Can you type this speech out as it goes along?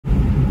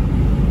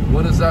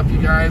What is up, you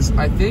guys?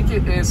 I think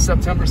it is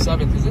September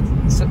 7th. Is it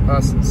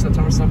September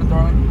 7th,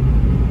 darling?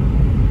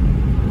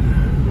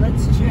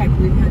 Let's check.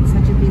 We've had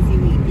such a busy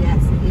week.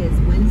 Yes, it is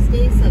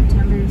Wednesday,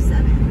 September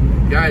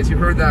 7th. Guys, you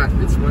heard that.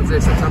 It's Wednesday,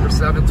 September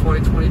 7th,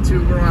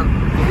 2022. We're on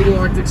the Little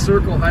Arctic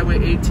Circle,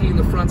 Highway 18,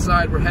 the front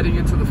side. We're heading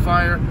into the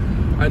fire.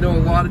 I know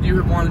a lot of you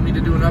have wanted me to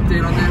do an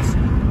update on this.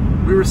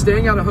 We were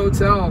staying at a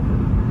hotel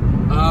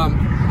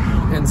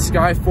in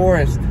Sky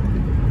Forest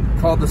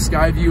called the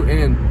Skyview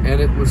Inn,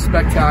 and it was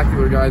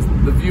spectacular, guys.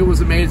 The view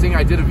was amazing.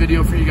 I did a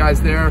video for you guys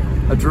there,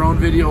 a drone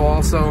video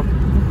also.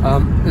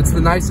 It's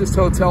the nicest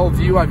hotel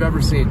view I've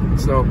ever seen.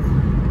 So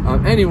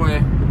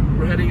anyway,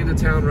 we're heading into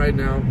town right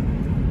now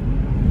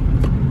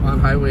on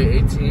Highway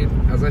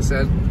 18. As I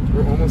said,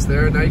 we're almost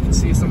there. Now you can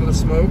see some of the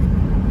smoke.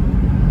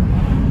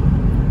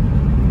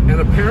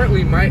 And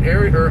apparently my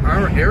area, or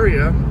our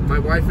area, my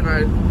wife and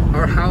I,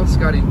 our house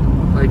got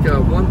like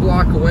 1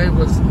 block away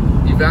was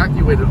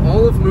evacuated.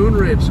 All of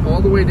Moonridge,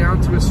 all the way down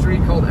to a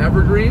street called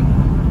Evergreen,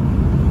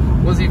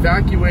 was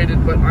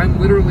evacuated, but I'm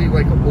literally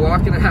like a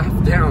block and a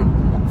half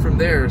down from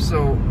there,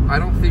 so I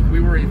don't think we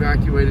were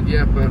evacuated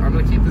yet. But I'm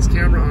gonna keep this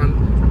camera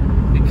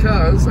on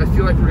because I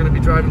feel like we're gonna be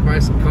driving by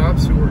some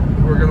cops who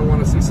are gonna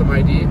want to see some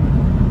ID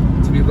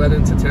to be let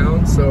into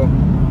town. So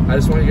I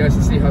just want you guys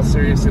to see how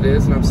serious it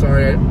is, and I'm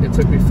sorry it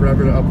took me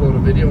forever to upload a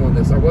video on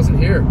this. I wasn't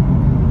here.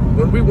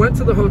 When we went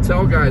to the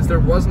hotel, guys, there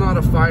was not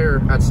a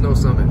fire at Snow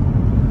Summit.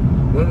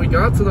 When we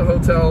got to the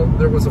hotel,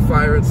 there was a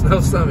fire at Snow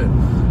Summit.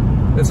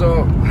 And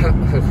so,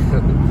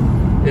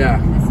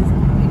 yeah.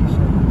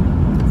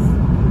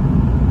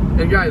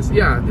 And guys,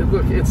 yeah,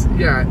 look,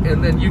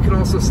 and then you can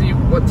also see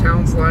what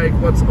town's like,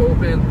 what's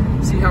open,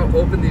 see how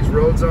open these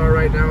roads are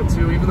right now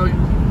too, even though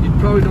you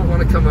probably don't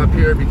want to come up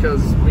here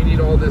because we need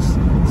all this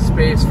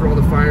space for all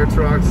the fire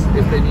trucks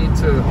if they need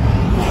to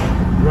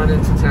run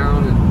into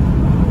town, and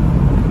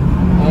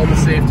all the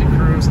safety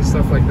crews and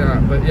stuff like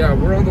that. But yeah,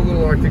 we're on the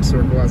Little Arctic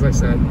Circle, as I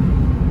said.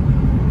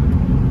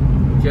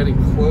 Getting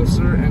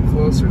closer and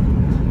closer.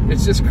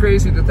 It's just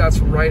crazy that that's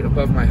right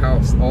above my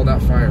house, all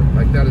that fire.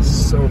 Like, that is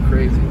so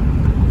crazy.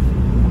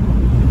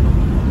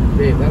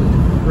 Dave, that is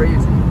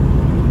crazy.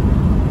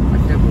 I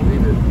can't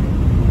believe it.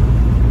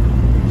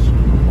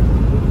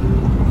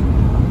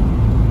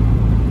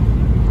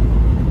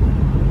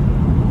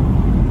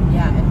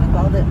 Yeah,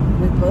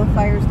 and with both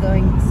fires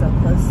going so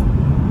closely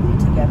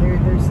together,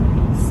 there's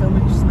so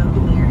much smoke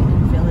in the air. I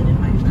can feel it in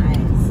my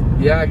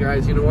eyes. Yeah,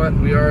 guys, you know what?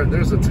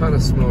 There's a ton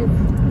of smoke.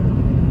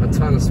 A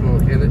ton of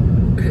smoke,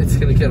 and it's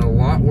gonna get a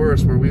lot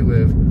worse where we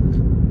live.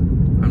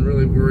 I'm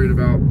really worried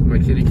about my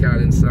kitty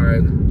cat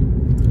inside.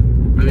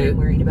 I'm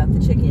worried about the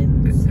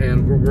chickens.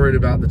 And we're worried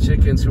about the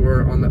chickens who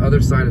are on the other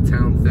side of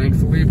town,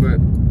 thankfully, but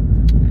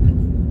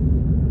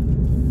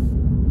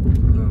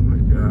oh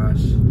my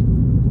gosh.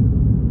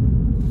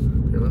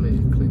 Here, let me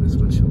clean this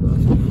windshield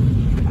off.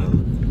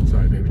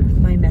 Sorry, baby.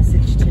 My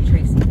message to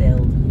Tracy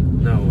failed.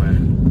 No way.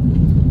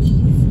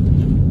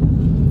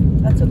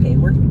 That's okay.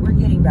 We're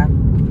getting back.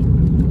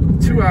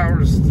 2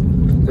 hours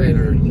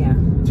later. Yeah.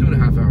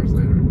 2.5 hours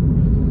later.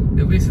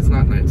 At least it's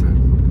not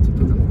nighttime, to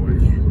put that away.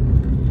 Yeah.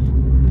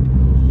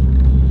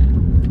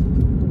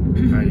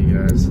 Alright, you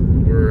guys.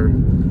 We're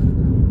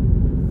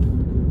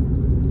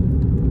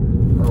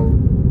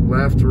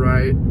left,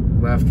 right,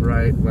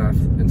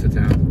 left into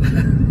town.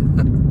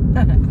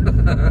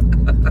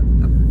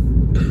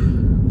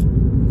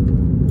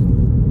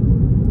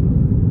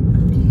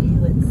 Okay,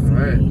 let's see.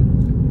 Alright.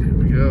 Here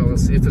we go.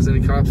 Let's see if there's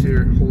any cops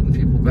here holding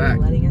people back.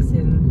 They're letting us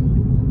in.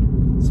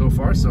 So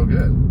far, so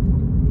good.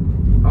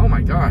 Oh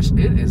my gosh,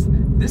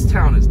 this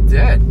town is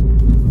dead.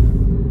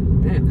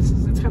 Man,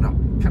 it's kind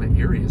of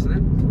eerie, isn't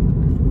it?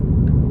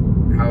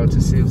 How it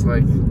just seems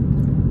like,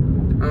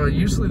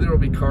 usually there will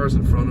be cars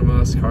in front of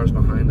us, cars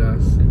behind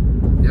us.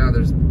 Yeah,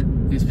 there's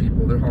these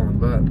people, they're hauling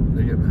butt.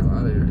 They're getting the hell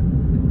out of here.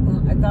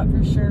 Well, I thought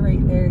for sure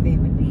right there they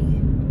would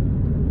be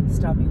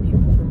stopping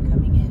people from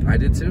coming in. I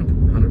did too,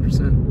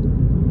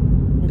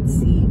 100%. Let's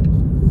see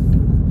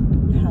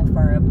how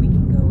far up we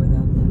can go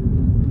without them.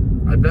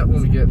 I bet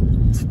when we get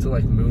to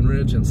like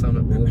Moonridge and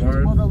Summit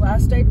Boulevard. Well, the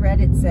last I'd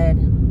read, it said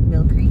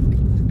Mill Creek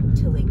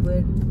to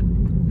Lakewood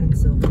and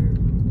Silver.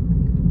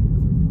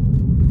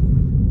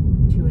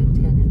 2 and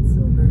 10 and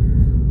Silver.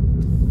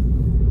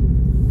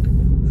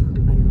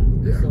 I don't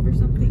know. Yeah. Silver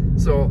something.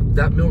 So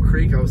that Mill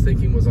Creek, I was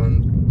thinking was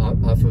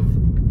off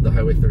of the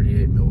Highway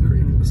 38 Mill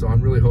Creek. So I'm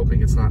really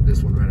hoping it's not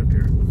this one right up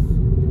here.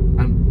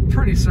 I'm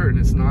pretty certain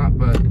it's not,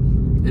 but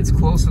it's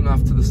close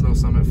enough to the Snow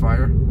Summit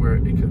fire where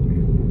it could be.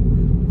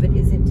 But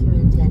isn't 2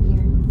 and 10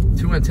 here?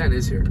 2 and 10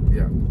 is here,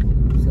 yeah.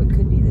 So it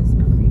could be this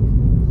Mill Creek.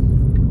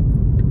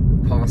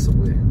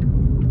 Possibly.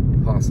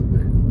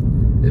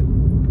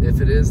 If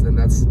it is, then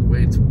that's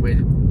way,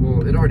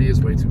 well, it already is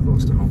way too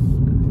close to home.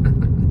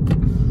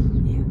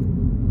 Yeah.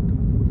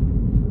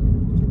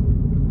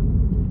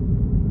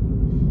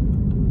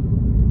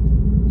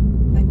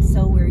 I'm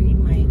so worried.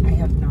 I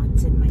have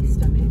knots in my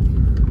stomach.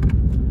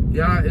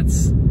 Yeah,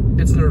 it's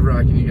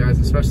nerve-wracking, you guys,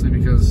 especially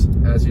because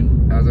as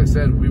I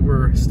said, we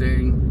were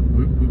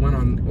went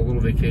on a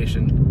little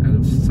vacation,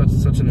 and it's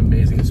such an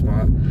amazing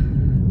spot.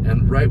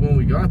 And right when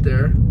we got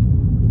there,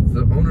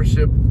 the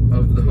ownership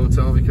of the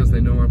hotel, because they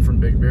know I'm from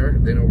Big Bear,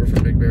 they know we're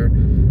from Big Bear,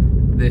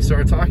 they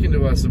started talking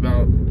to us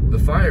about the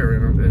fire,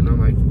 and I'm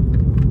like,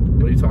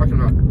 what are you talking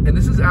about? And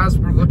this is as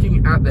we're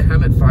looking at the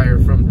Hemet fire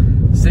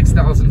from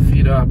 6,000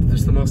 feet up,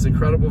 just the most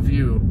incredible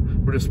view.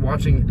 We're just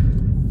watching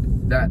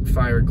that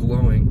fire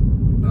glowing,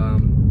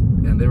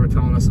 and they were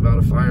telling us about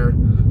a fire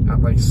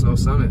at like Snow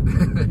Summit.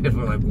 And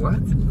we're like,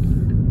 what?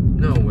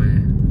 No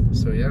way.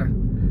 So yeah.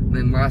 And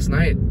then last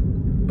night,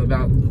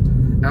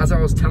 as I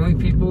was telling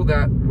people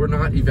that we're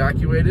not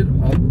evacuated,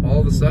 all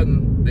of a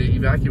sudden they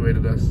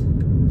evacuated us.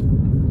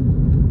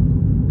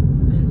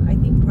 I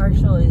think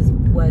partial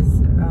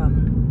was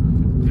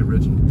the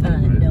original,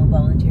 right? No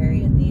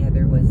voluntary, and the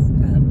other was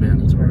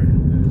mandatory.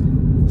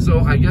 So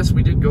I guess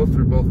we did go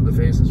through both of the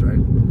phases, right? I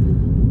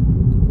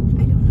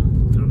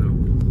don't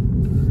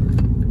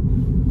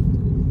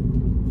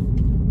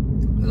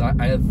know.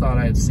 I had thought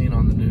I had seen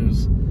on the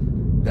news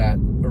that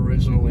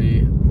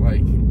originally,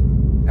 like,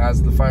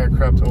 as the fire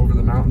crept over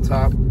the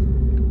mountaintop,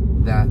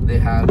 that they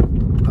had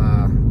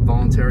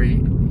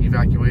voluntary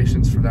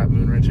evacuations for that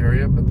Moon Ridge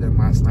area, but then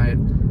last night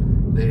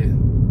they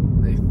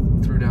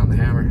threw down the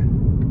hammer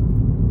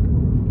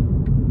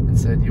and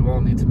said, you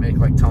all need to make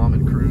like Tom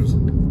and Cruise.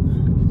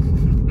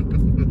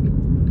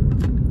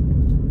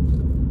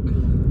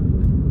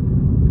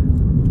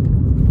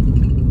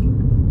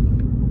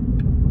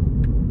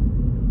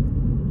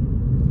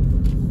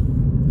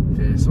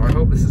 So I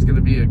hope this is going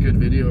to be a good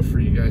video for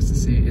you guys to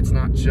see. It's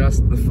not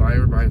just the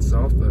fire by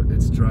itself, but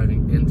it's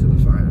driving into the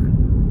fire.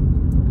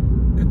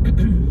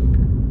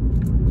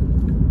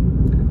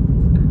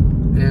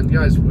 And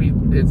guys,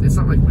 it's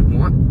not like we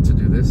want to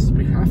do this.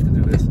 We have to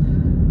do this.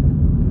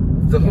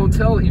 The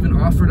hotel even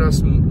offered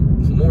us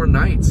more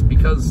nights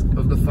because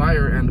of the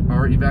fire and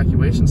our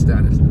evacuation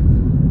status.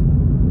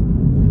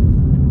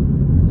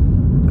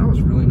 That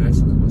was really nice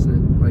of them, wasn't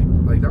it?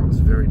 Like that was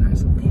very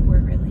nice of them. They were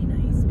really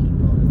nice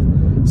people.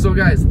 So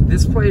guys,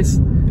 this place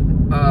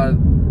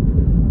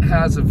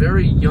has a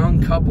very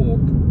young couple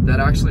that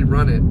actually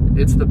run it.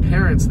 It's the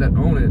parents that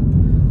own it.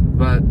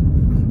 But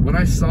when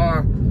I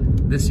saw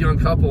this young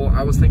couple,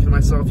 I was thinking to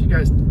myself, you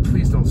guys,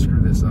 please don't screw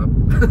this up.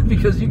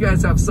 Because you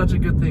guys have such a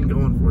good thing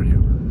going for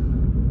you.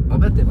 I'll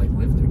bet they like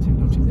live there too,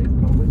 don't you think?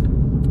 Probably.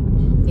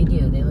 They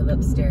do. They live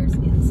upstairs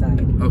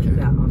inside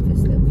that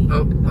office that we have.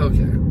 Oh,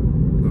 okay.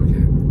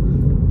 Okay.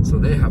 So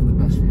they have the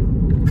best view.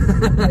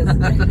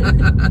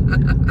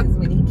 Because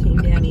when he came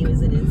down, he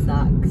was in his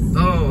socks.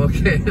 Oh,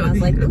 okay. And I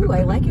was like, ooh,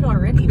 I like it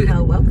already,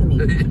 how welcoming.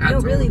 Yeah, no,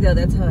 totally. really though,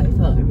 that's how I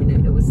felt. I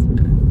mean, it was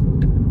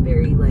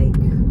very like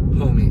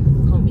homey.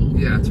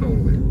 Yeah,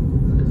 totally.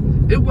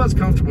 It was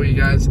comfortable, you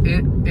guys.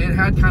 It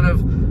had kind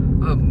of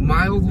a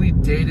mildly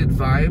dated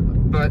vibe,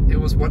 but it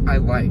was what I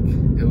like.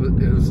 It was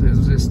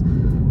just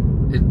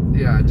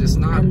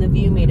not. And the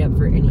view made up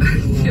for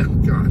anything. Yeah,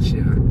 gosh,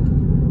 yeah.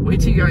 Wait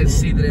till you guys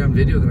see the damn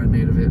video that I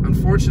made of it.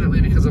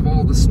 Unfortunately, because of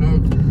all the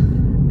smoke,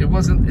 it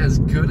wasn't as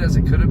good as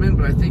it could have been,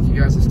 but I think you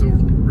guys will still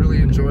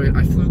really enjoy it.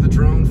 I flew the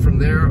drone from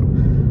there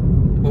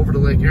over to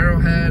Lake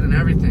Arrowhead and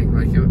everything.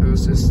 Like, it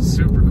was just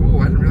super cool.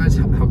 I didn't realize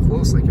how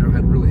close Lake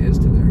Arrowhead really is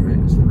to there, right?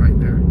 It's right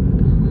there.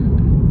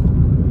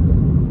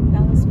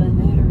 That was fun.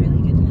 I had a really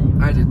good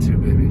time. I did too,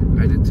 baby.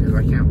 I did too.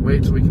 I can't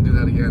wait till we can do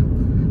that again.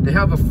 They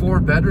have a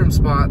 4-bedroom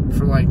spot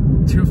for like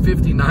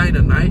 $259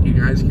 a night, you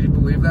guys. Can you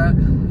believe that?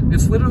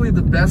 It's literally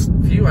the best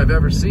view I've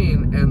ever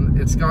seen, and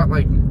it's got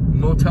like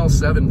Motel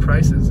 7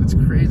 prices. It's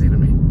crazy to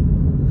me.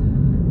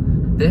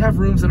 They have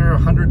rooms that are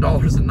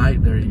 $100 a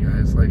night there, you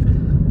guys. Like,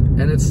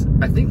 and it's,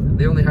 I think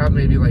they only have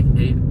maybe like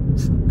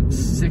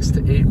 6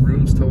 to 8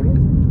 rooms total.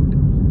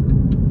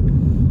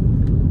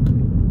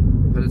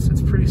 But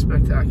it's pretty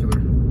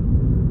spectacular.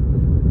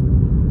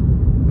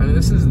 I mean,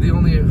 this is the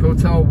only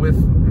hotel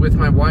with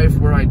my wife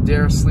where I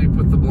dare sleep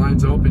with the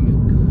blinds open.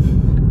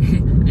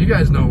 You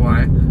guys know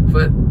why,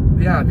 but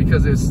yeah,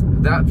 because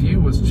that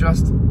view was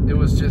just, it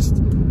was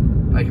just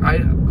like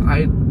I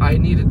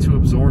needed to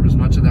absorb as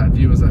much of that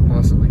view as I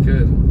possibly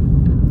could.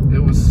 It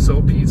was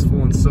so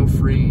peaceful and so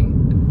freeing.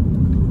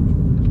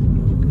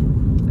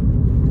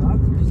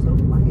 Dogs are so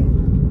quiet.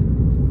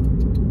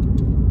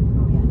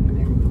 Oh yeah, they're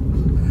there.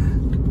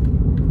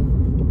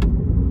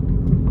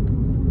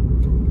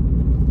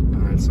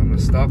 All right, so I'm gonna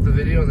stop the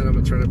video and then I'm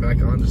gonna turn it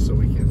back on just so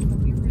we can.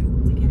 We were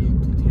able to get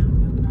into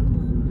town, no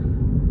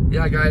problem.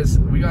 Yeah, guys,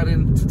 we got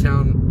into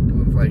town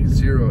with like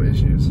 0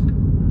 issues,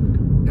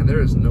 and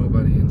there is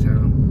nobody in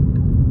town.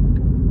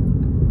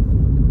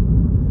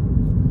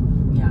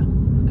 Yeah.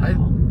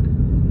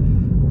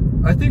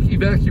 I think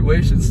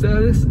evacuation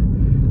status,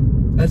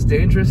 as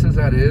dangerous as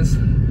that is,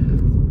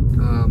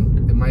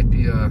 it might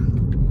be a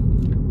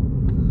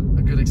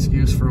good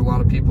excuse for a lot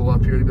of people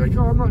up here to be like,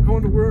 oh, I'm not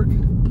going to work.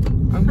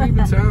 I'm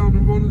leaving town.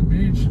 I'm going to the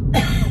beach.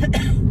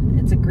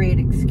 It's a great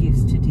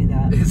excuse to do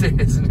that.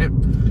 Isn't it?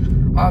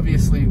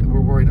 Obviously, we're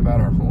worried about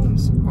our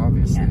homes,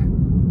 obviously. Yeah.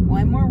 Well,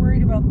 I'm more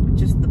worried about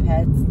just the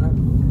pets.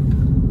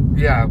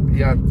 Yeah.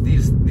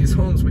 These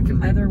homes we can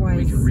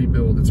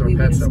rebuild. It's our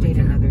pets that we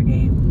can. Another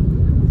day.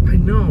 I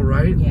know,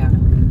 right? Yeah.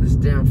 This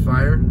damn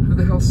fire. Who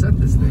the hell set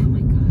this thing? Oh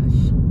my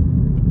gosh.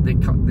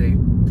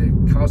 They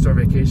caused our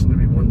vacation to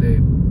be one day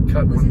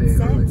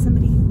early.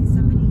 Somebody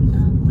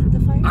lit the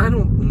fire? I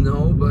don't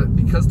know, but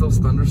because those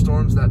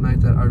thunderstorms that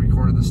night that I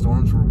recorded the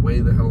storms were way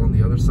the hell on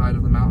the other side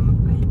of the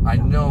mountain, I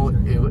know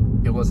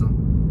it wasn't.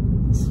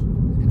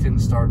 It didn't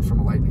start from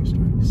a lightning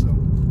strike, so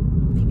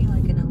maybe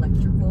like an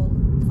electrical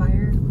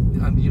fire.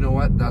 You know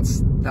what?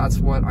 That's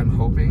what I'm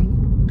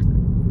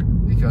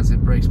hoping, because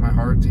it breaks my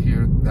heart to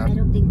hear that. I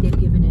don't think they've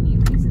given any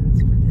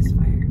reasons for this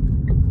fire.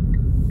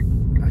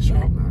 I sure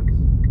hope not.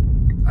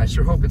 I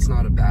sure hope it's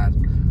not a bad.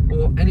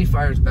 Well, any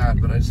fire's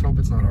bad, but I just hope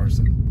it's not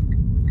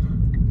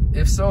arson.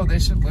 If so, they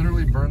should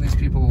literally burn these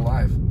people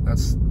alive.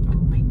 That's. Oh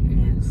my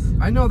goodness.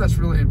 I know that's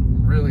really,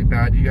 really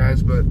bad, you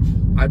guys, but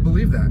I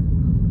believe that.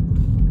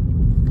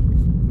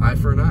 Eye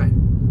for an eye.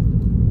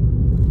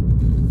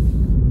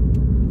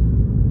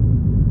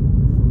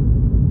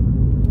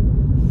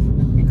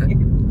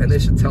 And they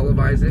should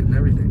televise it and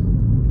everything.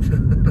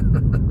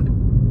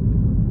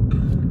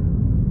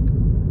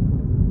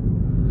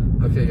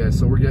 Okay, guys,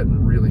 so we're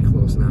getting really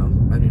close now.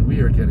 I mean, we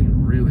are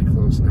getting really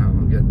close now.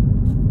 I'm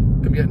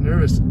getting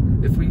nervous.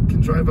 If we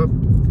can drive up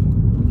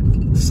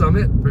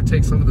Summit or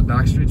take some of the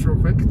back streets real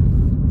quick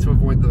to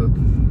avoid the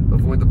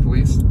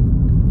police,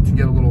 to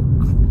get a little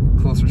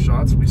closer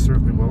shots, we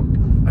certainly will.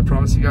 I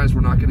promise you guys, we're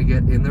not going to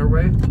get in their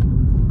way.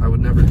 I would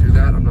never do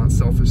that. I'm not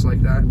selfish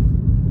like that.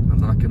 I'm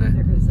not going to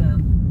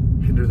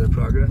hinder their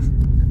progress.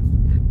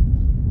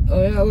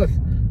 Oh yeah, look,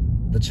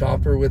 the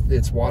chopper with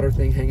its water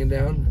thing hanging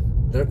down.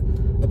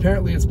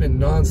 Apparently it's been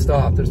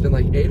non-stop. There's been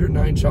like 8 or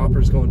 9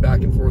 choppers going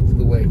back and forth to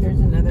the lake. There's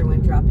another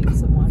one dropping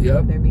some water.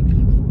 Yep. There maybe.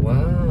 Wow.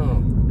 Get it in,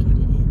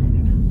 I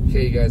don't know.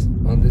 Okay, you guys,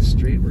 on this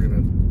street we're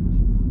gonna,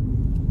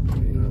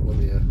 let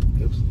me,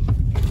 oops.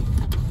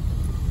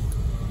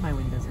 My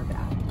windows are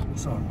bad.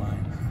 So are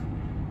mine.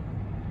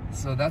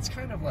 So that's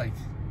kind of like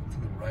to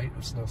the right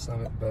of Snow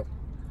Summit, but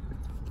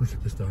look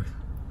at this dog.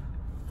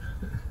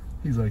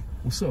 He's like,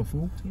 what's up,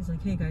 fool? He's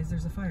like, hey guys,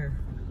 there's a fire.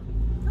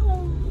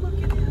 Oh,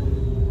 look at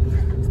him.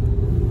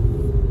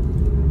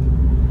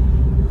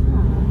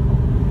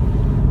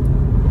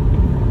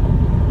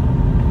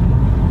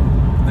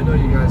 I know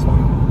you guys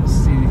want to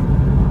see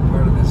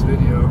part of this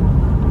video.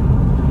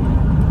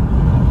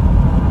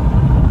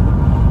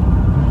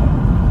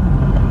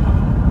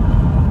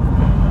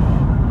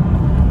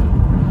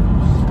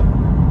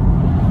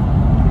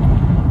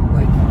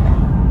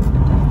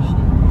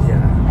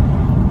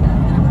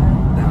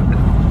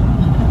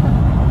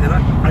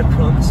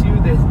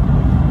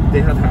 They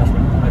have hash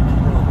brown. I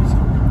promise.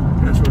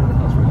 Can I show her the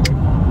house real quick?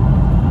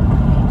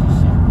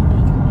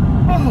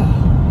 Oh,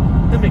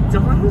 the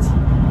McDonald's?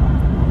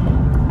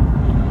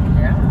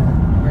 Yeah,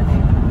 where they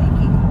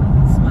making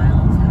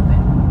smiles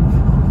happen.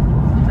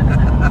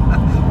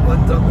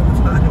 One dump at a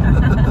time.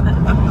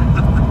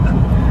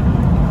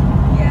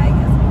 Yeah, I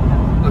guess.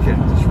 Okay,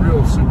 just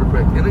real super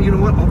quick. And then you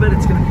know what? I'll bet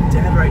it's gonna be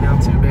dead right now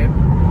too, babe.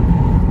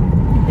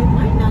 It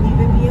might not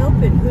even be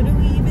open. Who do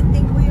we even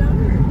think we are?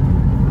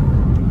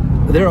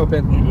 They're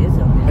open. It is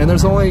open. And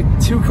there's only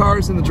 2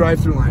 cars in the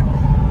drive-through line.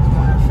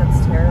 Gosh,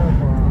 that's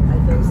terrible. I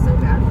feel so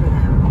bad for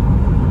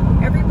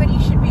them. Everybody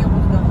should be able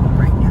to go home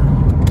right now.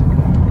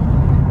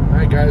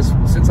 Alright guys,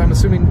 since I'm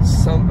assuming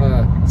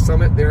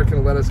Summit, they're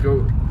gonna let us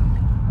go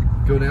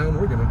down,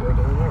 we're gonna go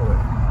down our way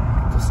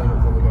to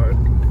Summit Boulevard.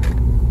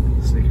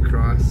 Sneak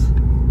across.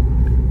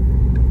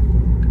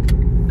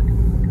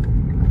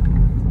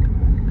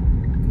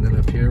 And then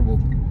up here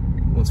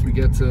once we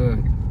get to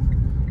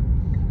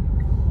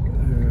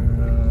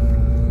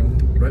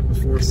right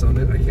before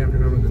Summit, I can't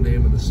remember the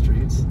name of the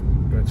streets.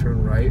 I'm gonna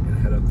turn right and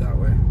head up that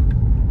way.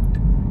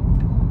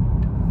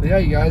 But yeah,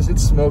 you guys,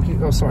 it's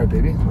smoking. Oh, sorry,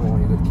 baby. I don't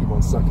want you to keep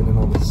on sucking in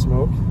all the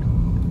smoke.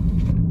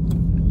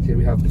 Okay,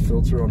 we have the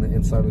filter on the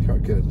inside of the car.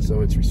 Good.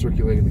 So it's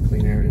recirculating the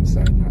clean air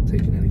inside, not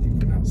taking anything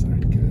from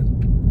outside. Good.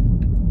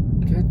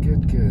 Good,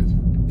 good, good.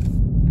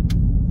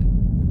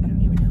 I don't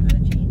even know how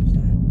to change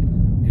that.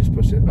 You just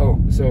push it.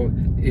 Oh, so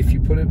if you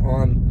put it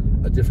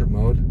on a different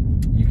mode,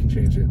 you can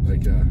change it.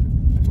 Like,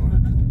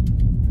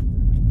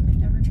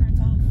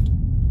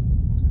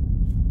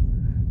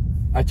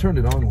 I turned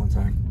it on one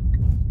time.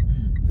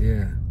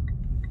 Yeah.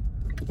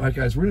 All right,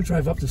 guys, we're gonna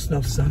drive up to Snow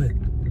Summit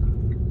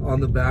on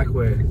the back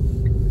way,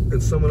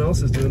 and someone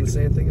else is doing the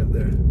same thing up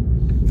there.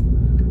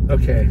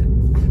 Okay,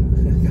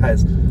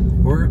 guys,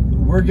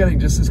 we're getting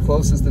just as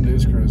close as the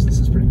news crews. This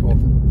is pretty cool.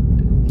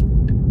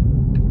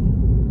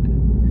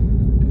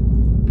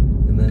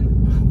 And then,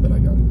 but I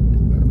got it.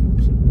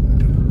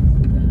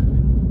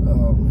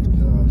 Oh my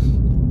gosh,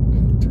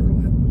 turtle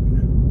head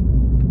moving.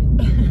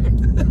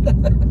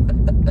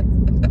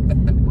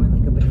 More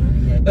like a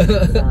banana head.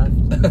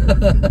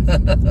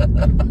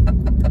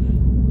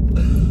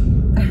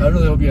 I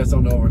really hope you guys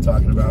don't know what we're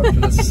talking about,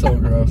 because this is so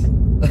gross.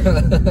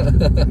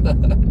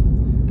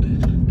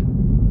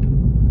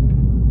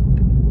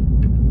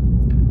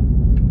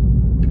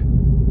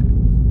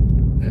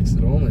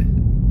 Exit only.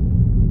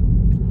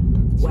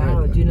 That's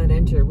wow, right. do not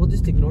enter. We'll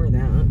just ignore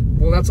that.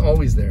 Well, that's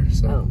always there.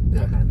 So, Oh,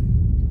 yeah. okay.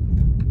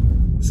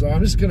 So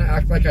I'm just gonna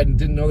act like I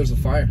didn't know there's a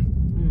fire.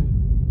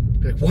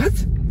 Be like,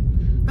 what?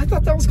 I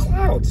thought that was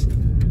clouds. You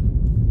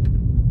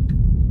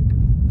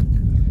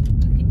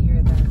can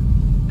hear the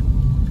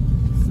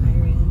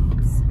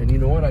sirens. And you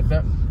know what? I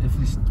bet if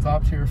we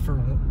stopped here for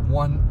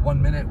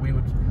one minute, we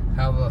would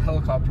have a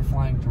helicopter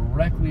flying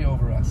directly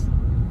over us.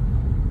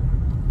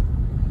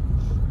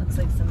 Looks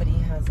like somebody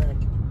has a...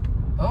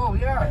 Oh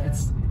yeah,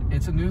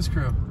 it's a news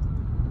crew.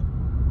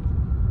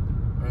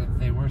 Or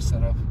they were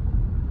set up.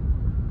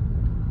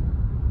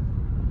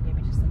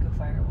 Maybe just like a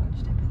fire watch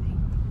type of thing.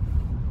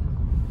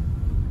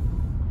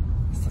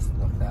 This doesn't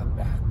look that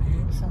bad,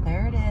 man. So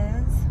there it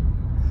is.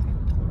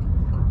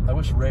 I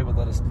wish Ray would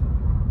let us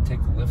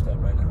take the lift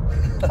out right now.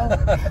 Oh,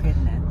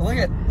 goodness.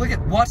 Look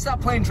at, watch that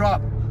plane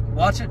drop.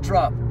 Watch it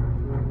drop.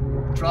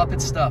 Drop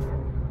its stuff.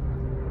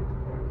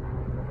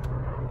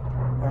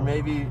 Or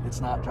maybe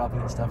it's not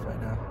dropping its stuff right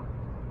now.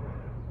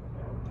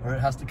 Or it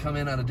has to come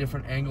in at a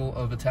different angle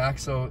of attack.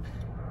 So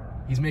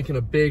he's making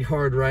a big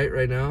hard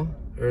right now.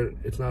 Or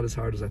it's not as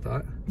hard as I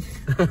thought.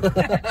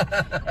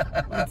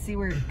 Let's see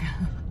where it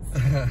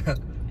goes.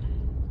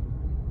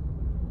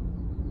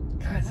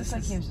 Guys, It looks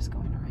like he was just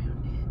going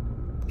around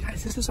it.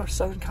 Guys, this is our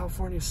Southern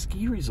California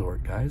ski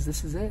resort, guys.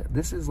 This is it.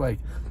 This is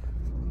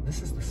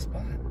the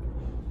spot.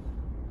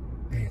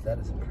 Man, that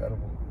is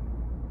incredible.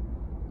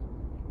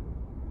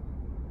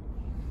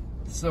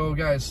 So,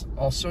 guys,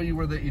 I'll show you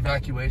where the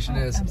evacuation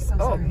is. I'm so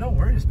sorry. No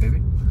worries,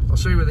 baby. I'll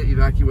show you where the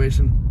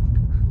evacuation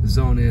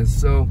zone is.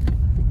 So,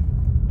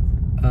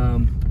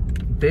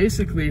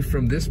 basically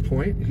from this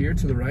point here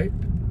to the right,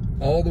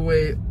 all the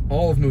way,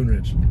 all of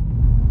Moonridge.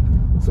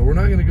 So we're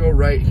not gonna go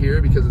right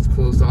here because it's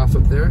closed off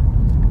up there.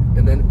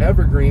 And then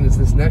Evergreen is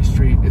this next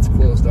street, it's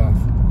closed off.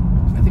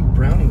 I think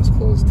Browning is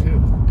closed too.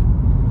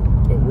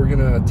 But we're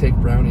gonna take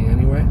Browning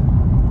anyway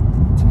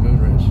to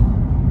Moonridge.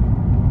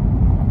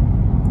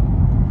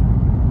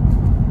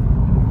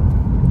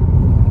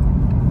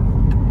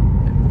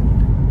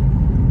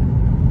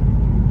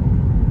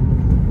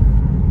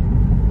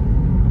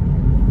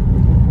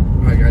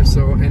 Alright guys,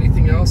 so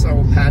anything else, I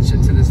will patch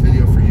it to this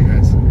video for you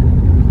guys.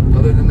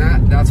 Other than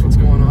that, that's what's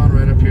going on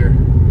right up here.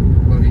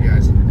 Love you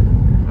guys.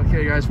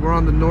 Okay guys, we're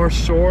on the north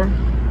shore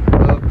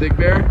of Big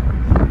Bear,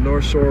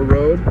 North Shore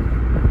Road.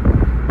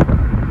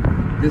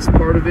 This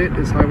part of it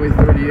is Highway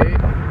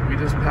 38. We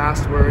just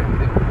passed where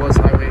it was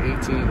Highway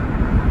 18.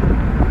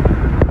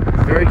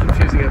 Very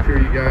confusing up here,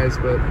 you guys,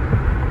 but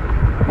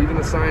even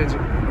the signs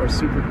are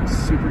super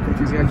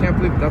confusing. I can't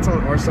believe that's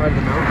on our side of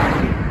the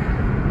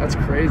mountain. That's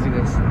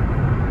craziness.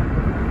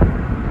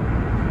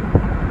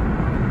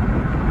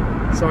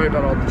 Sorry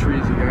about all the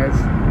trees, you guys.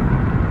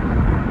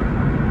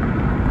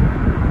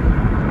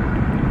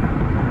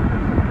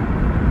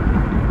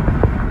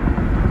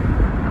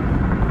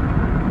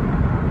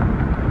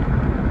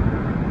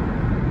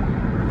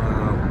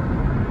 Wow.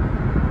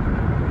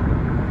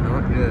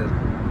 Not good.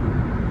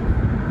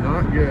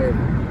 Not good.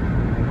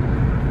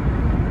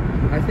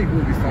 I think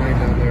we'll be fine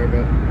down there,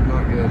 but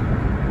not good.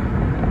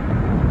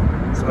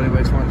 So anyway,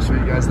 just wanted to show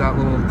you guys that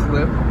little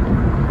clip.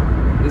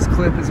 This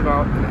clip is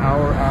about an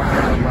hour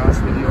after the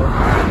last video.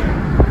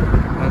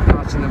 I'm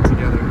patching them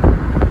together.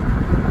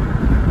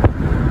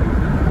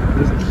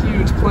 There's a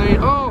huge plane.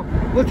 Oh,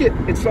 look it!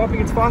 It's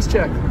dropping its fast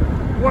check.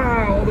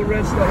 Wow, all the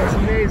red stuff. That's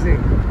amazing.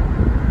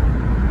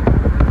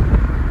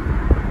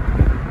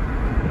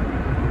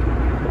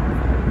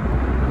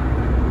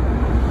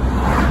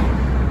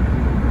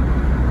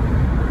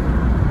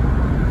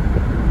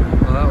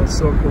 Oh, that was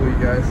so cool, you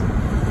guys.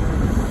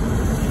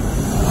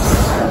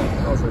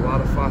 That was a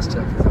lot of fast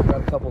checkers. I've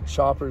got a couple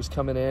choppers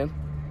coming in.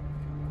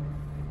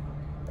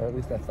 Or at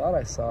least I thought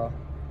I saw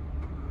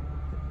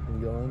them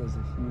going. There's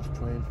a huge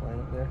plane flying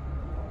up there.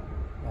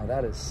 Wow,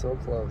 that is so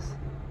close.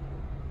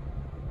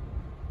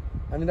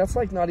 I mean, that's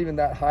like not even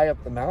that high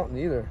up the mountain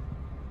either.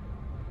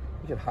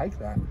 You could hike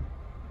that.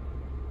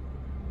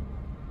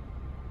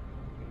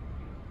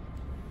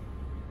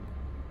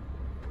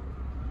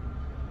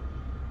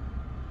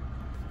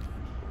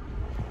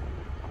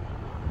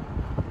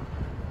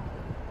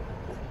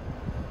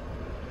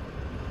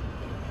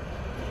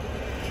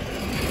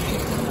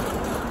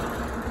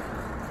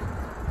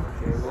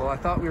 I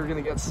thought we were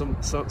gonna get some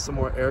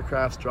more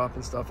aircrafts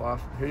dropping stuff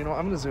off. Here, you know,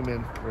 I'm gonna zoom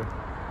in for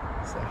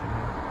a second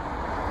here.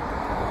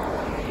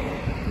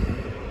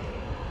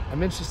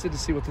 I'm interested to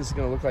see what this is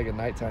gonna look like at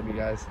nighttime, you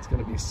guys. It's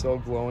gonna be so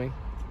glowing.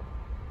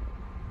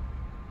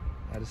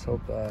 I just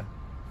hope they're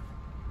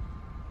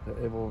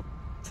able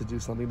to do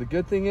something. The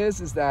good thing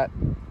is that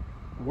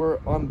we're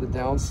on the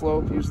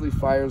downslope. Usually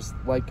fires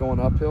like going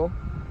uphill.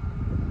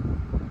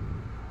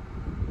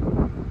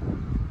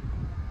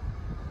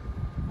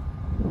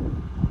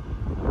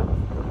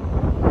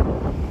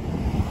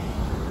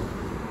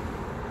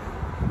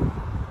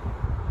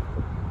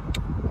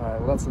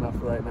 That's enough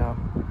for right now.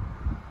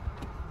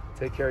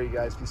 Take care, you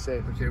guys. Be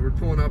safe. Okay, we're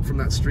pulling up from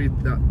that street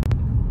that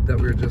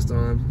we were just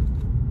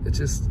on. It's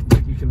just,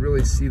 you can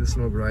really see the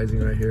smoke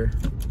rising right here.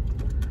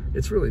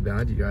 It's really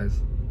bad, you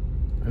guys.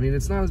 I mean,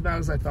 it's not as bad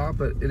as I thought,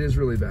 but it is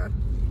really bad.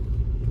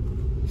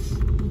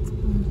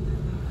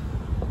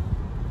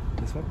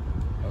 This one?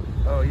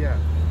 Oh yeah.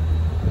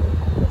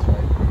 That's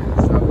right. Yeah,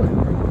 subway.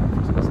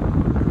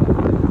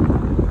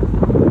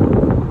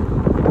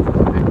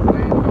 Big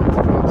plane about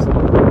to drop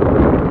something.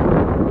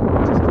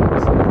 Just drop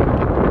something.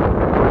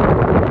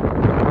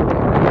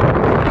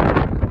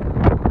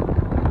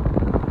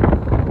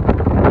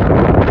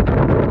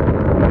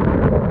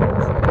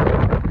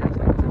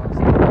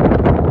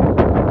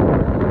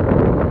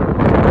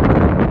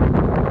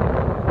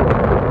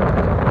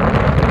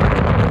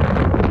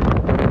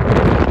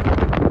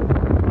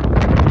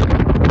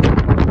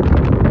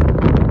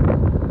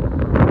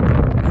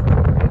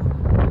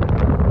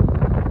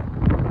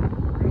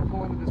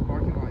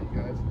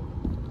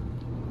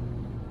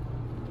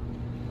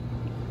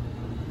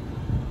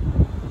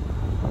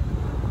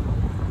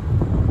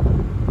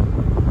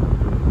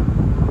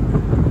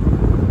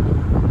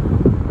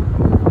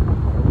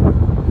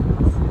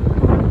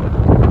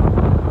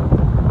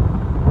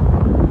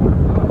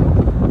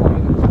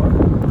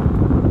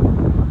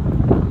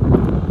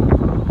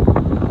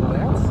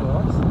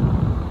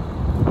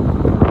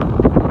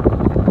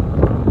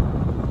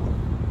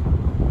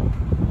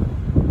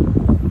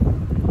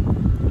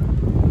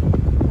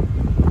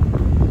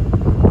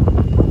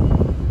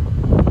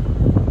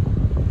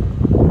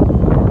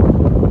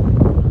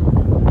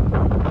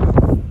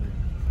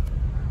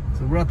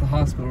 We're at the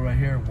hospital right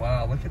here.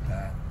 Wow, look at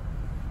that.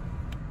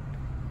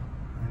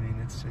 I mean,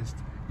 it's just,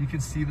 you can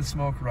see the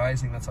smoke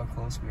rising. That's how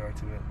close we are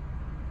to it.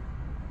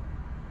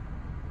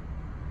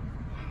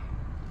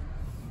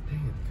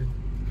 Dang it,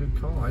 good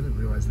call. I didn't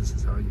realize this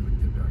is how you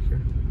would get back here.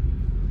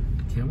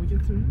 Can we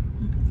get through?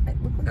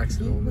 It looked like Exit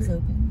the gate only. was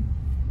open.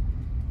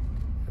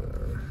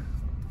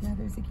 Yeah,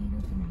 there's a gate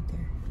open right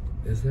there.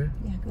 Is there?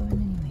 Yeah, go in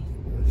anyway.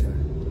 Okay.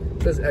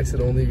 It says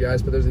exit only,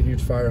 guys, but there's a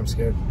huge fire. I'm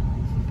scared.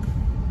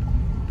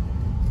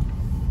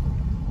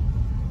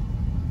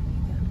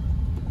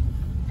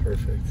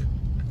 Perfect.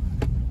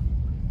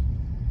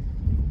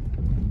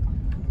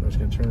 I'm just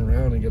gonna turn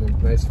around and get a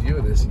nice view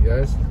of this, you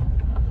guys.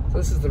 So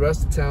this is the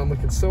rest of town,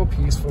 looking so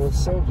peaceful,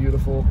 so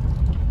beautiful.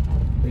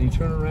 Then you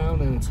turn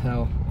around and it's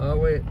hell. Oh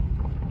wait,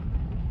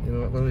 you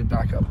know what? Let me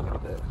back up a little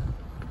bit. So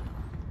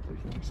we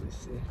can actually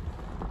see.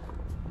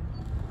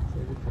 So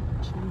we can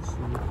actually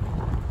see.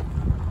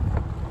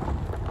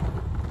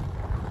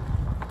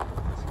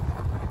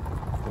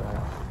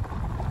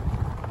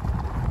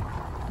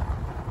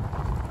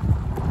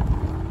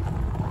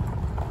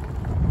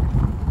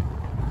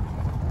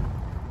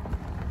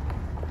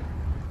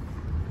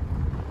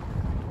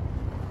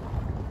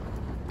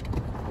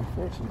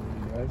 Unfortunately,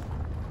 you guys,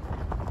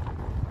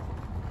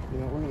 you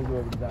know, we're gonna go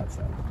over to that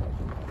side of the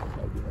parking lot.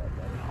 That'll be a lot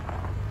better.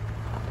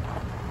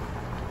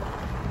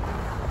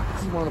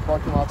 This is one of the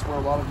parking lots where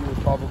a lot of you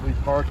are probably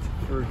parked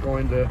for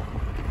going to,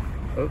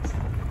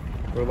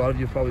 where a lot of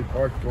you probably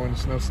parked going to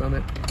Snow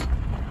Summit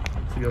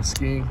to go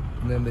skiing,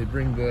 and then they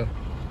bring the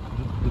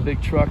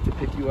big truck to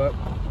pick you up.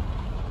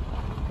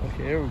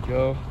 Okay, here we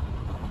go.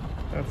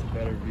 That's a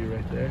better view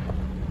right there.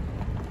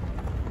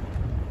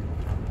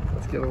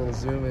 Let's get a little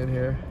zoom in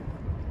here.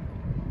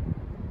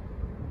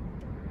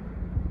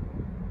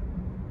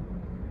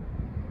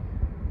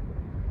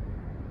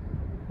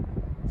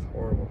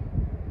 Horrible.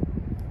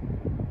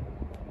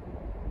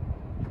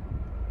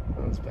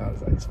 Not as bad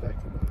as I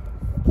expected.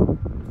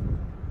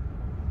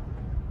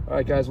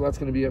 Alright guys, well that's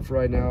going to be it for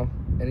right now.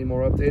 Any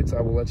more updates,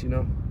 I will let you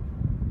know.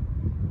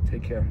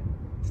 Take care.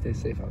 Stay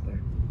safe out there.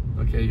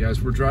 Okay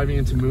guys, we're driving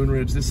into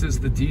Moonridge. This is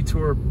the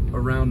detour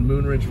around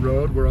Moonridge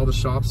Road where all the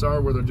shops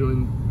are, where they're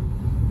doing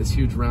this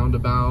huge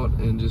roundabout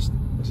and just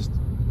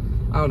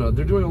I don't know,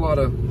 they're doing a lot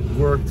of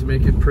work to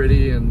make it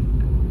pretty and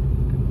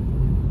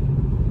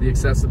the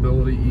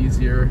accessibility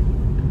easier.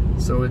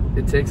 So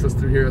it takes us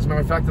through here. As a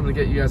matter of fact, I'm gonna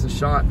get you guys a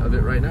shot of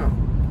it right now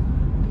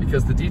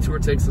because the detour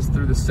takes us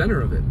through the center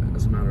of it,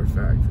 as a matter of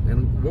fact.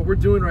 And what we're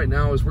doing right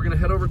now is we're gonna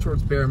head over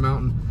towards Bear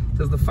Mountain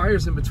because the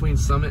fire's in between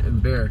Summit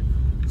and Bear.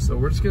 So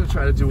we're just gonna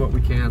try to do what we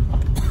can.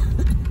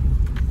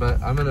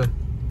 But I'm gonna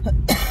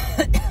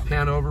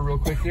pan over real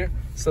quick here.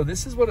 So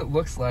this is what it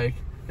looks like.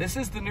 This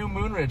is the new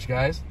Moonridge,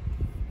 guys.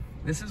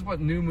 This is what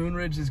new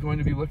Moonridge is going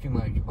to be looking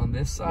like on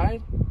this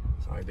side.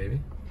 Sorry,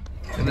 baby.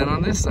 And then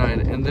on this side,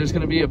 and there's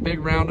going to be a big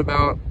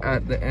roundabout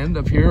at the end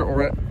of here,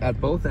 or at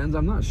both ends,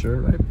 I'm not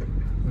sure, right?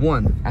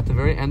 One at the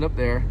very end up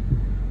there.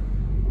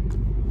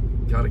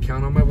 Got to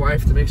count on my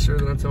wife to make sure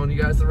that I'm telling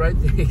you guys the right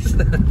things.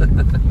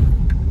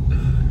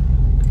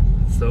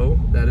 So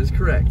that is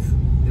correct.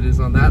 It is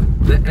on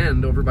the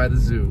end over by the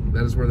zoo.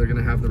 That is where they're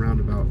going to have the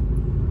roundabout.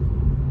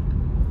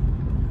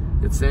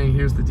 It's saying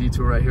here's the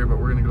detour right here, but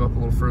we're going to go up a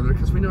little further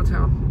because we know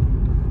town.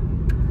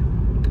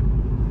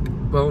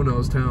 Bo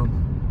knows town.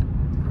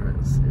 All right,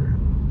 let's see here.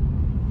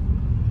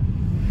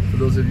 For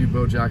those of you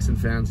Bo Jackson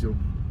fans,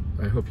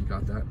 I hope you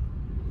got that.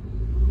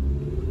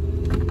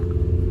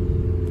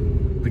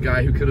 The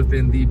guy who could have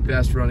been the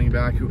best running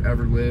back who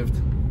ever lived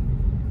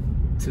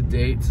to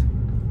date.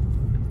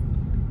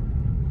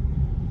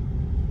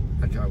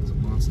 That guy was a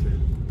monster.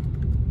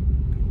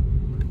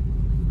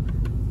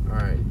 All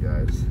right,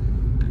 guys.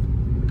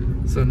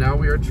 So now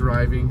we are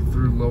driving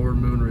through Lower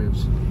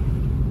Moonridge,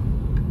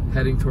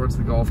 heading towards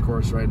the golf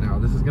course right now.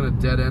 This is gonna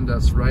dead end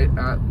us right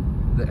at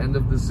the end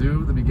of the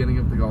zoo, the beginning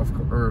of the golf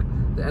course, or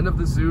the end of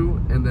the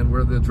zoo, and then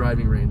where the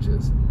driving range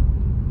is.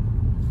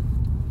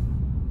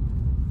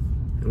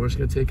 And we're just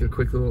gonna take a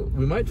quick little,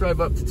 we might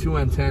drive up to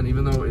 2N10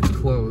 even though it's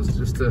closed,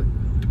 just to,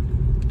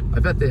 I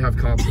bet they have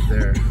cops up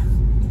there.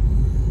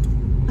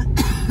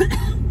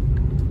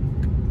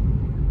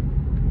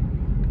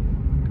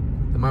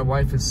 And my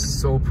wife is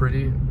so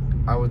pretty.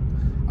 I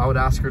would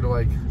ask her to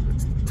like,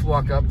 to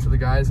walk up to the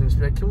guys and just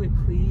be like, can we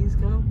please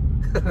go?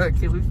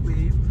 Can we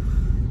please?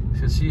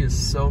 Because she is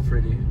so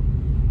pretty.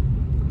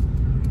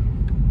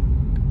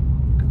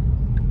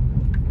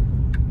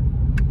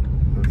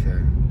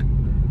 Okay.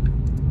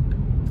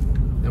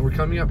 And we're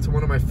coming up to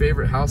one of my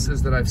favorite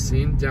houses that I've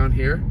seen down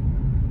here.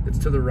 It's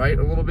to the right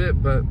a little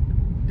bit, but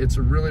it's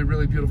a really,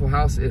 really beautiful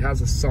house. It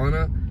has a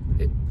sauna.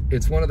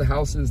 It's one of the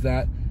houses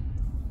that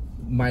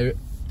my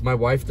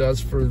wife does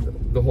for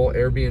the whole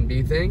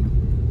Airbnb thing.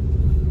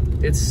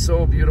 It's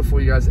so beautiful,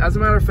 you guys. As a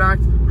matter of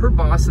fact, her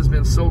boss has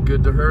been so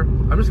good to her.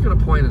 I'm just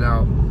gonna point it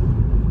out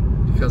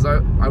because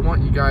I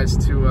want you guys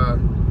to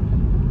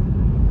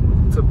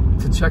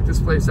check this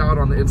place out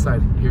on the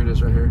inside. Here it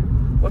is right here.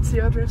 What's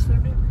the address there,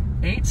 babe?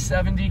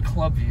 870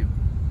 Clubview.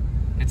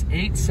 It's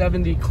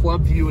 870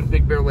 Clubview in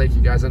Big Bear Lake,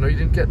 you guys. I know you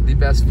didn't get the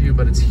best view,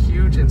 but it's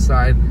huge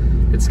inside.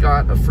 It's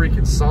got a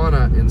freaking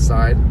sauna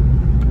inside.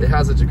 It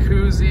has a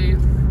jacuzzi,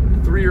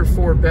 3 or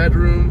 4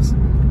 bedrooms,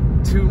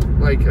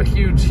 like a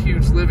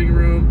huge living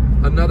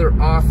room, another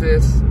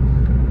office,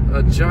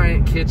 a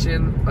giant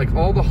kitchen. Like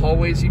all the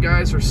hallways, you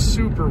guys, are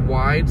super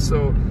wide,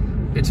 so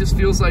it just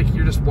feels like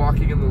you're just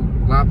walking in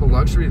the lap of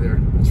luxury there.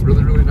 It's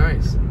really, really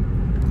nice.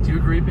 Do you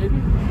agree,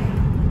 baby?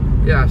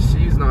 Yeah,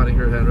 she's nodding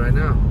her head right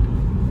now.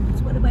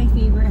 It's one of my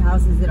favorite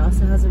houses. It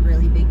also has a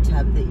really big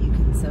tub that you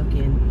can soak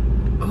in.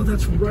 Oh,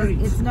 that's right.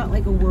 It's not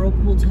like a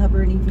whirlpool tub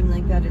or anything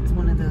like that. It's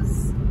one of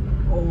those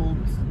old,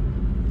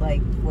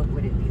 like, what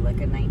would it be,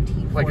 like a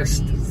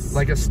 1940s,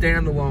 like a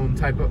standalone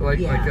type of, like,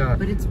 yeah, like a,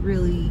 but it's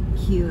really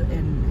cute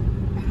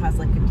and has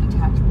like a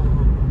detachable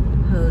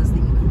hose that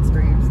you can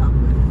spray yourself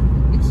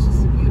with. It's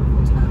just a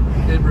beautiful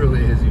tub. It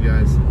really is, you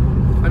guys.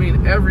 I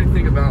mean,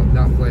 everything about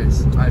that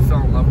place I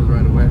fell in love with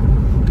right away.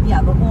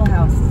 Yeah, the whole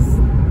house is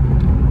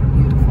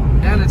beautiful.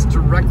 And it's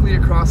directly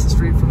across the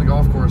street from the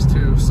golf course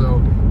too, so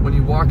when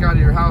you walk out of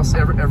your house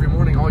every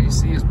morning, all you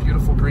see is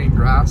beautiful green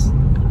grass.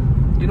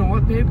 You know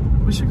what, babe?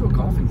 We should go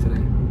golfing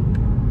today.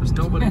 There's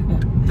nobody.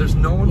 There's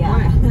no one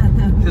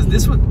playing. Because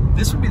this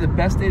would be the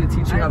best day to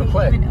teach you how to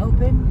play. Are they even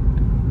open?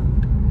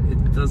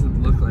 It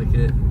doesn't look like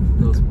it.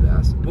 Those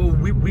best. Well,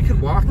 we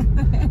could walk.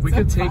 We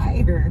could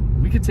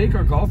take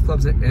our golf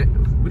clubs.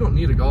 We don't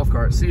need a golf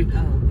cart. See,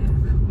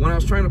 when I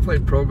was trying to play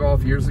pro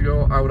golf years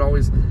ago, I would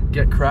always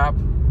get crap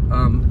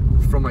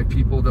from like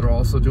people that are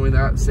also doing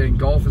that, saying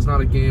golf is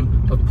not a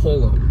game of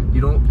polo. You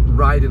don't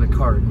ride in a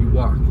cart. You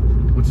walk,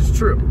 which is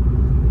true.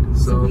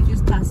 So we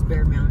just passed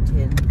Bear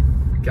Mountain.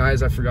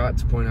 Guys, I forgot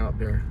to point out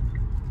Bear.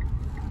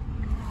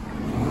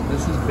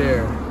 This is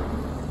Bear.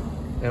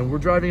 And we're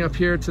driving up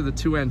here to the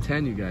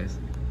 2N10, you guys,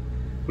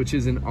 which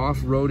is an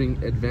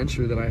off-roading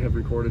adventure that I have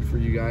recorded for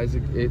you guys.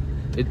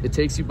 It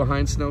takes you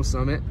behind Snow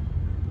Summit.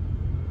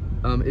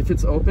 If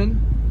it's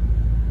open,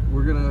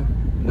 we're gonna,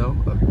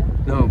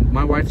 no,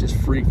 my wife just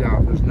freaked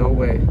out. There's no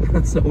way.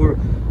 So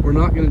we're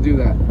not gonna do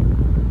that.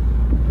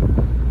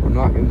 We're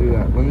not gonna do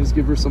that. Let me just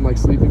give her some like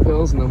sleeping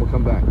pills and then we'll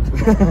come back.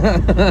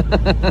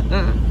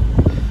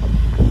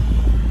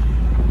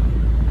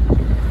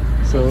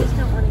 So I just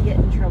don't want to get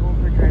in trouble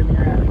for driving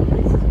around in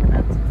places we're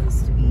not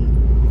supposed to be.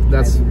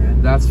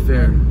 That's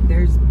fair. And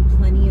there's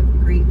plenty of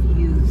great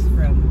views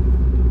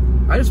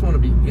from. I just want to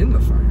be in the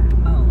fire.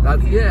 Oh,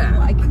 okay. Yeah.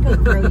 Well, I can go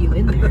throw you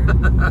in there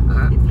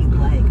if you'd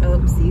like.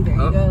 Oh, see, there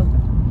you go.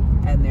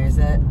 And there's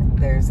a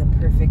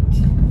perfect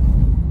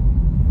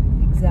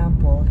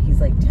example.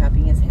 He's like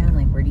tapping his hand,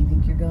 like, where do you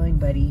think you're going,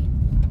 buddy?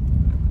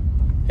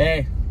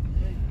 Hey,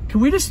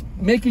 can we just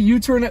make a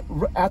U-turn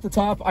at the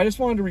top? I just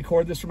wanted to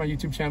record this for my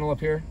YouTube channel up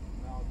here.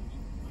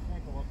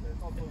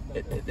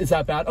 Is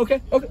that bad?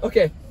 Okay.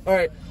 All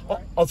right.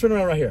 I'll turn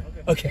around right here.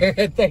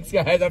 Okay. Thanks,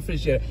 guys. I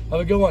appreciate it. Have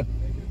a good one.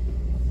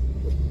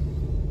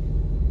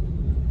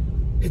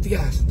 Hit the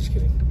gas. Just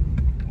kidding.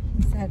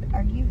 He said,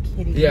 "Are you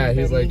kidding me?" Yeah,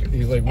 he's like,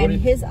 what? And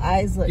his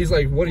eyes look. He's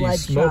like, what are you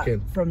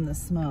smoking? From the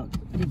smoke.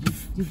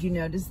 Did you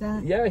notice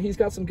that? Yeah, he's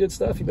got some good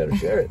stuff. You better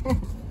share it.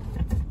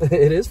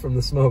 It is from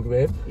the smoke,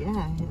 babe.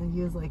 Yeah,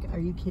 he was like, "Are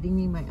you kidding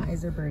me? My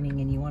eyes are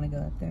burning, and you want to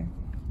go up there?"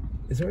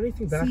 Is there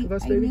anything back of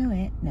us, baby? I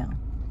knew it. No,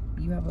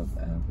 you have a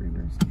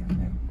reverse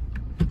camera.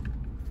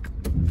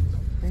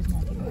 There's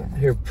nothing there.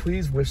 Here,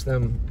 please wish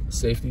them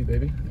safety,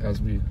 baby,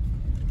 as we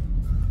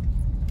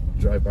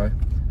drive by.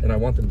 And I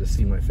want them to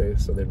see my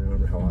face so they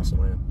remember how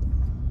awesome I am.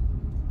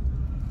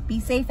 Be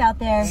safe out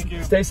there.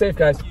 Stay safe,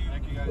 guys.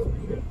 Thank you, guys.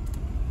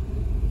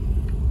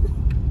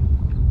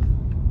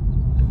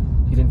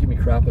 He didn't give me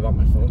crap crap about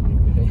my phone being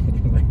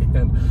in my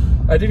hand.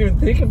 I didn't even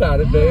think about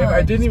it, babe.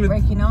 I didn't even...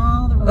 breaking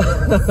all the rules.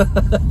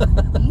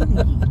 You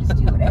think you can just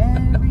do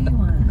whatever you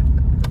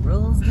want. The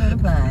rules don't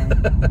apply.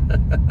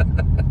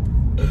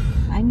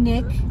 I'm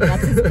Nick.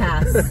 That's his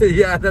pass.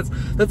 Yeah,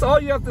 that's all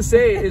you have to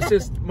say. It's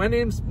just, my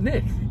name's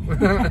Nick.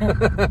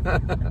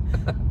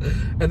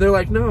 And they're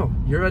like, no,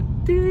 you're a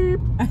deep.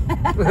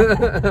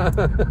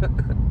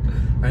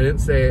 I didn't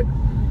say it.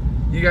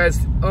 You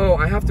guys, oh,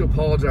 I have to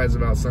apologize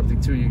about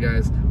something too, you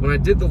guys. When I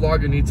did the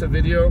Lagunitas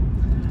video,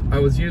 I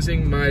was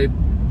using my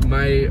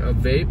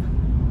vape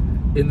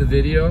in the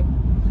video,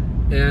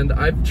 and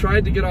I've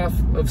tried to get off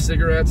of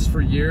cigarettes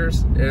for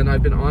years, and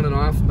I've been on and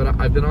off, but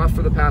I've been off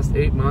for the past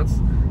 8 months,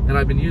 and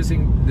I've been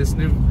using this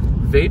new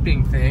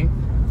vaping thing,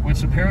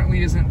 which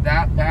apparently isn't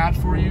that bad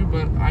for you,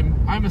 but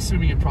I'm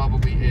assuming it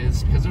probably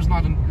is, because there's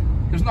not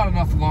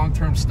enough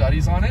long-term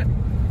studies on it.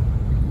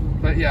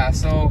 But yeah,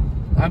 so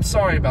I'm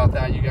sorry about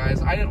that, you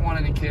guys. I didn't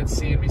want any kids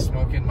seeing me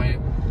smoking my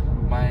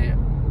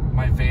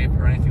vape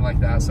or anything like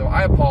that, so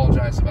I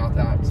apologize about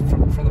that.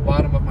 From the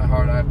bottom of my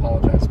heart, I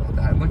apologize about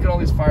that. And look at all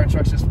these fire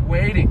trucks just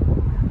waiting.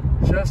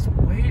 Just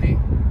waiting.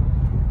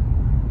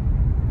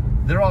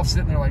 They're all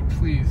sitting there like,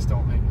 please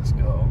don't make us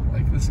go.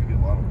 Like, this is gonna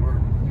be a lot of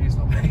work. Please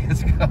don't make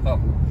us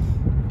go.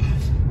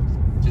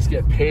 Just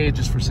get paid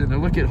just for sitting there.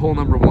 Look at hole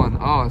number 1.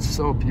 Oh, it's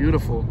so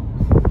beautiful.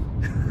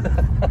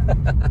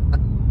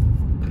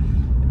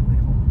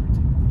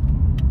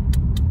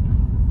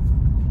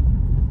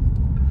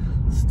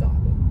 Stop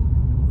it.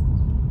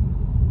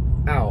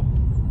 Ow.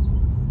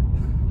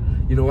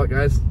 You know what,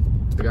 guys?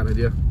 I got an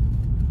idea.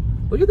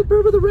 Look at the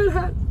bird with the red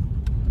hat.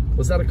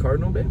 Was that a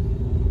cardinal, babe?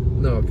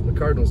 No, the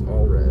cardinal's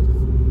all red.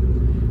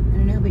 I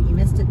don't know, but you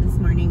missed it this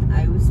morning.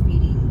 I was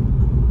feeding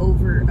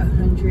over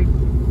 100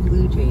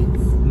 blue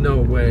jays. No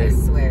way. I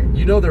swear.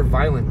 You know they're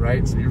violent,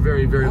 right? So you're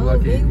very, very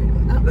lucky.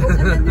 And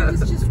then there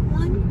was just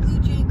one blue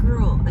jay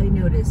girl, I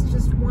noticed.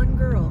 Just one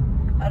girl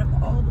out of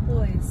all the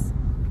boys.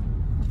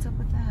 What's up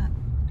with that?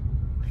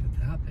 Look at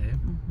that, babe.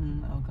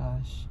 Oh,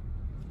 gosh.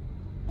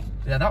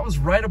 Yeah, that was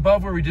right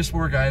above where we just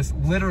were, guys.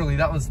 Literally,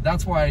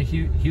 that's why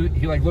he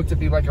like looked at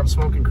me like I'm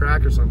smoking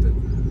crack or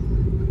something.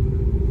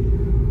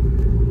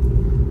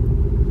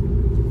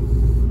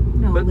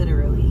 No,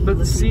 literally.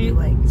 But see,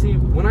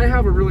 when I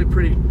have a really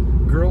pretty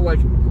girl like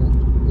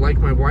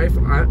my wife,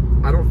 I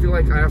don't feel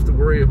like I have to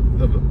worry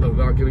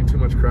about getting too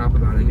much crap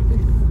about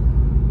anything,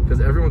 because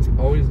everyone's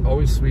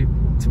always sweet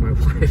to my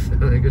wife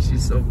because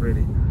she's so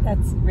pretty.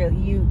 That's real.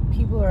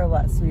 People are a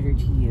lot sweeter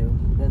to you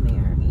than they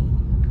are me.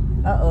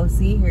 Uh-oh,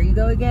 see, here you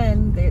go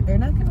again. They're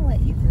not going to let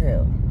you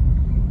through.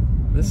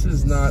 This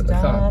is not a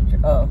cop.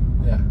 Oh.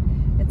 Yeah.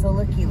 It's a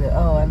looky-loo.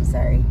 Oh, I'm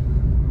sorry.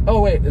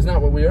 Oh, wait, isn't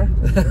that what we are?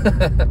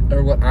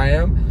 Or what I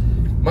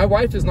am? My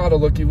wife is not a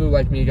looky-loo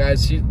like me,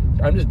 guys.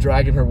 I'm just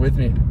dragging her with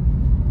me.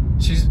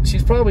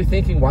 She's probably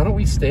thinking, why don't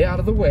we stay out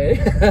of the way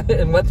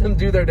and let them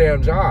do their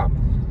damn job?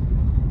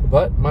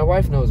 But my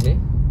wife knows me.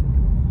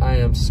 I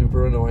am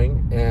super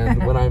annoying,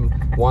 and when I'm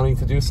wanting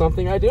to do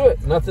something, I do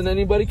it. Nothing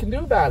anybody can do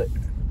about it.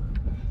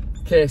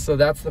 Okay, so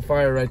that's the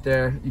fire right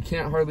there. You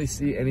can't hardly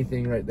see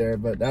anything right there,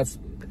 but that's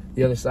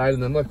the other side.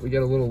 And then look, we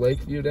get a little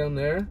lake view down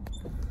there.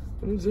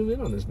 Let me zoom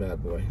in on this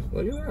bad boy.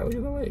 Look at that, look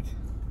at the lake.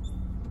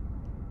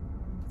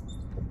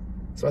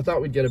 So I thought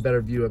we'd get a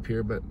better view up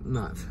here, but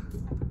not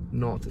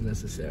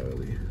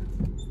necessarily.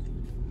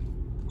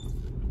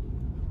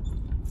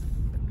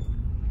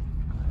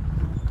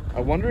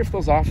 I wonder if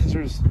those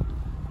officers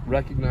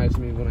recognized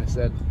me when I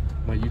said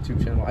my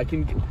YouTube channel.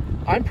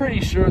 I'm pretty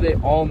sure they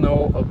all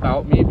know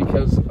about me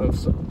because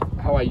of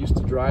how I used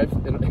to drive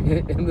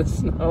in the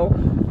snow,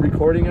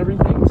 recording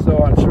everything.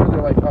 So I'm sure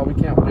they're like, oh, we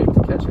can't wait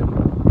to catch him.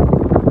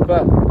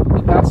 But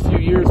the past few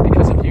years,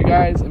 because of you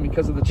guys and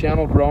because of the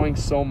channel growing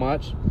so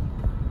much,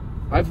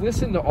 I've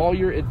listened to all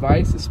your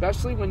advice,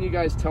 especially when you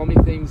guys tell me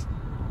things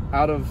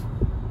out of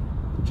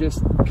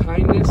just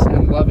kindness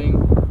and loving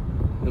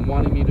and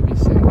wanting me to be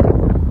safe.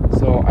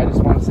 So I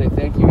just want to say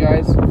thank you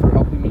guys for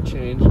helping me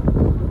change.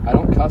 I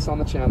don't cuss on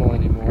the channel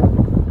anymore.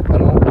 I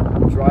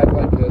don't drive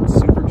like a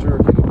super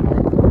jerk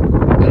anymore.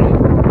 I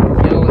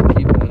don't yell at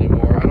people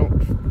anymore. I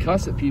don't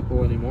cuss at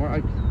people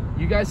anymore.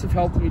 You guys have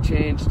helped me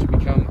change to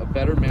become a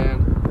better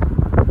man,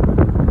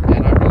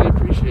 and I really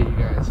appreciate you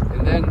guys.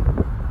 And then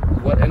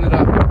what ended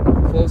up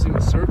closing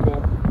the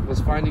circle was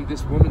finding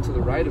this woman to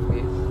the right of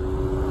me,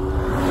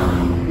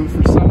 who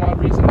for some odd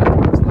reason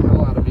influenced the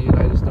hell out of me, and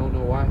I just don't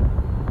know why.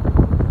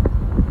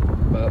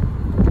 But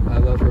I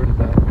love her to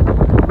death.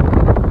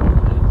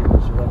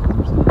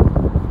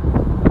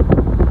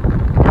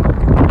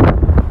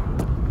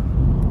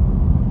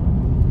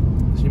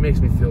 She makes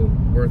me feel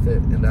worth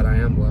it and that I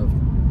am loved.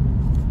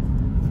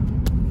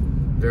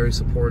 Very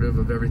supportive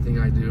of everything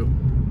I do.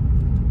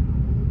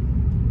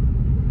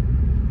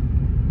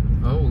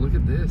 Oh, look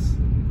at this.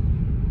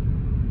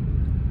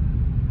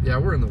 Yeah,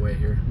 we're in the way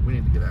here. We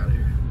need to get out of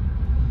here.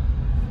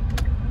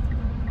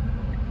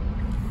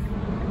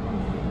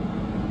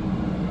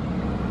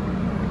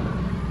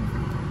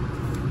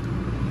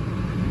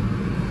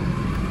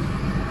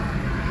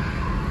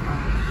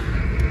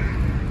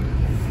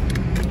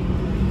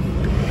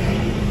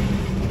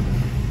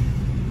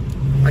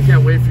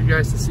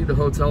 guys to see the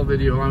hotel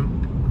video.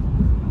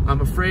 I'm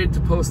afraid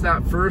to post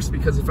that first,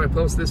 because if I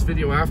post this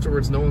video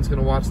afterwards, no one's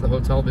gonna watch the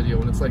hotel video,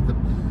 and it's like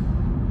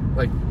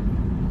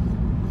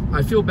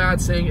I feel bad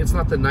saying it's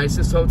not the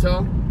nicest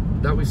hotel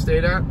that we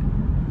stayed at,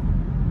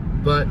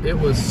 but it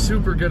was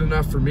super good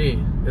enough for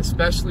me,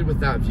 especially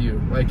with that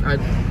view. Like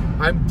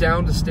I'm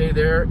down to stay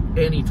there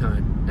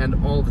anytime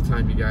and all the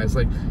time, you guys.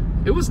 Like,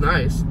 it was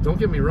nice, don't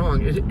get me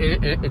wrong.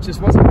 It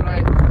just wasn't what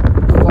I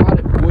thought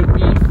it would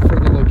be for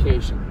the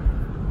location.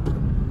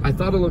 I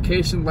thought a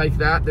location like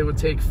that, they would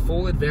take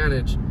full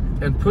advantage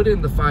and put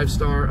in the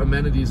 5-star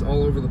amenities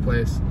all over the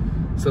place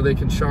so they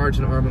can charge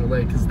an arm and a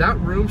leg. Because that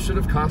room should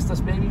have cost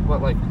us maybe,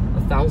 what, like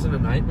 $1,000 a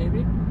night maybe?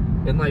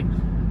 And like,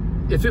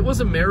 if it was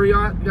a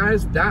Marriott,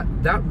 guys,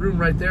 that room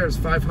right there is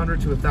 $500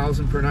 to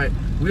 $1,000 per night.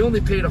 We only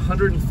paid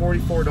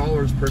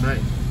 $144 per night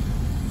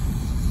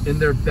in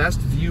their best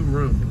view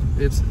room.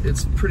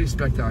 It's pretty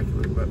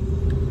spectacular. But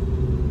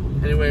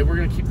anyway, we're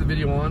gonna keep the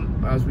video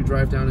on as we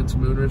drive down into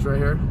Moonridge right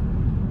here,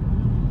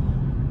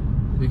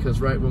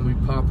 because right when we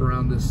pop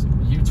around this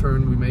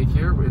U-turn we make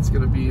here, it's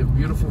gonna be a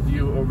beautiful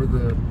view over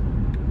the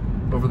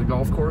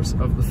golf course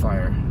of the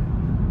Fire.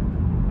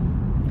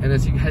 And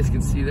as you guys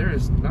can see, there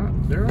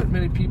aren't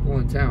many people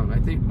in town. I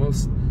think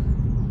most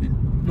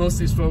of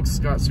these folks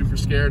got super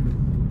scared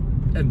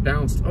and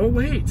bounced. Oh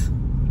wait,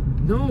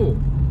 no,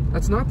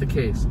 that's not the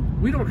case.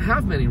 We don't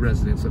have many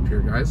residents up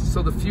here, guys.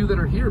 So the few that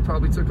are here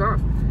probably took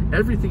off.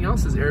 Everything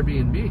else is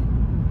Airbnb.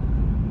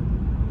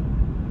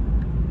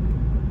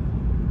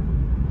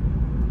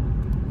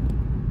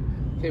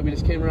 Okay, we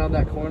just came around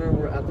that corner.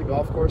 We're at the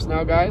golf course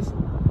now, guys.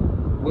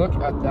 Look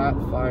at that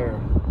fire.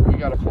 We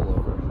gotta pull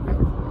over.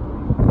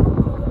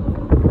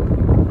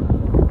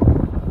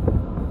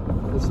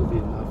 This will be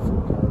enough for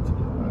a car to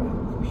get by,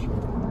 for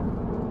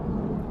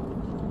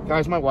sure.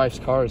 Guys, my wife's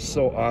car is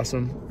so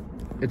awesome.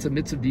 It's a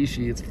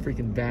Mitsubishi. It's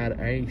freaking bad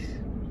ice.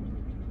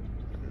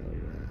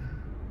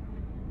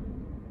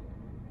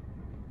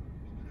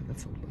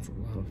 That's a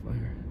lot of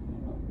fire.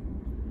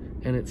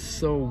 And it's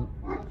so...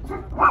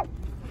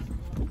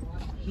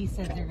 He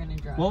said they're gonna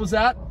drive. What was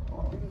that?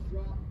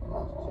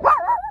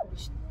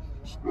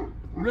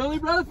 Really,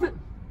 brother?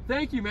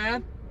 Thank you,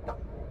 man.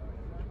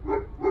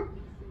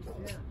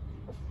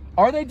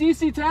 Are they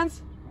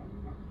DC-10s?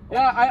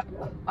 Yeah,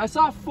 I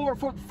saw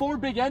four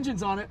big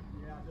engines on it.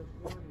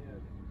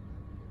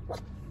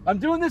 I'm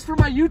doing this for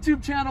my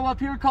YouTube channel up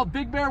here called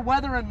Big Bear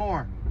Weather and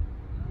More.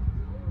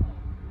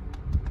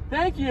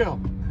 Thank you.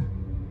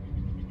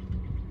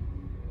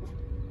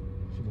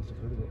 She must have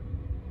heard of it.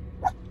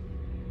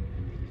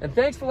 And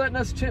thanks for letting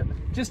us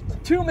just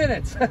 2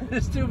 minutes.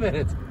 Just 2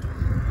 minutes.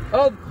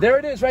 Oh, there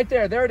it is right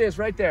there. There it is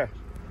right there.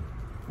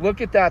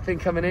 Look at that thing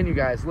coming in, you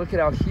guys. Look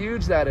at how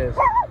huge that is.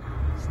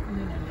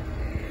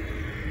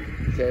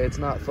 Okay, it's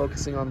not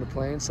focusing on the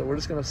plane, so we're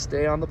just gonna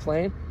stay on the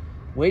plane.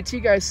 Wait till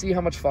you guys see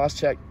how much fast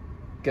check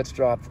gets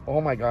dropped.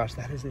 Oh my gosh,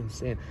 that is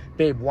insane.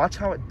 Babe, watch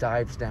how it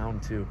dives down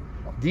too.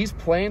 These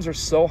planes are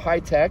so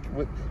high-tech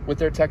with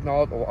their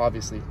technology. Well,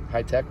 obviously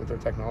high-tech with their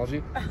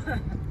technology.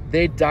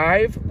 They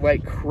dive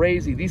like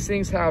crazy. These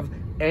things have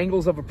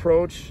angles of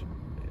approach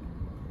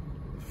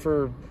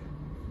for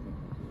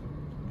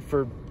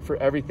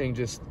everything.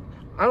 Just,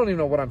 I don't even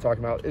know what I'm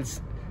talking about.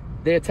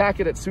 They attack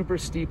it at super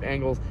steep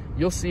angles.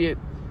 You'll see it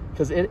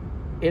because it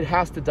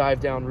has to dive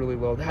down really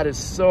low. That is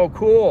so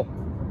cool.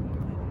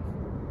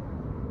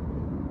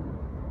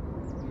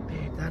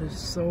 Babe, that is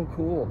so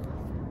cool.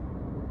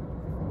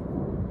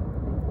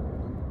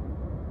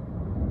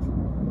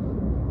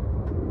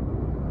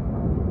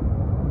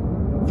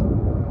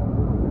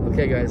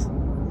 Okay, guys,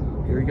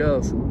 here he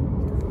goes.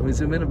 Let me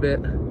zoom in a bit.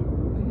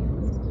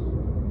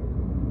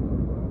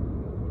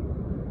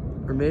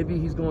 Or maybe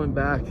he's going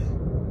back.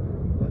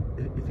 But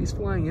if he's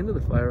flying into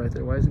the fire right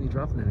there, why isn't he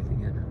dropping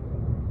anything yet?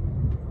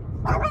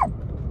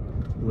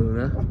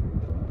 Luna.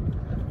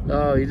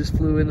 Oh, he just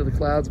flew into the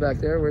clouds back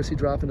there. Where's he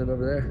dropping it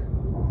over there?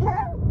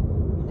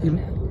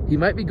 He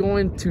might be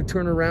going to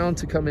turn around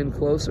to come in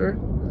closer.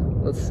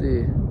 Let's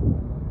see.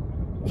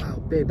 Wow,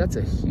 babe, that's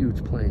a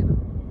huge plane.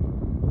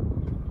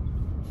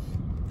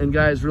 And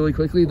guys, really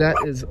quickly, that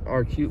is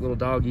our cute little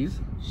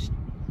doggies.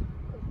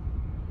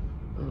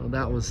 Oh,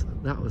 that was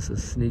a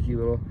sneaky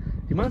little...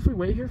 You mind if we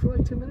wait here for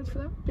like 2 minutes for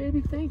that,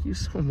 baby? Thank you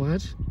so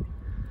much.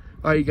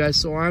 All right, you guys,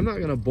 so I'm not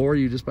gonna bore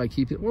you just by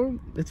keeping it. Well,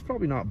 it's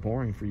probably not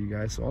boring for you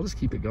guys, so I'll just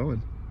keep it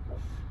going.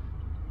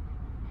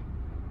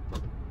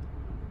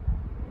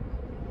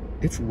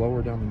 It's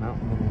lower down the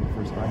mountain than when we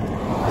first got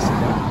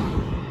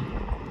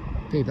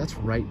here. Babe, that's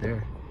right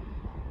there.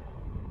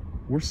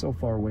 We're so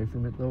far away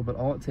from it though, but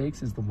all it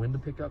takes is the wind to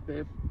pick up,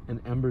 babe,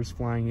 and embers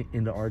flying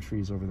into our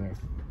trees over there.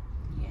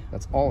 Yeah.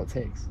 That's all it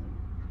takes.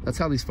 That's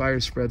how these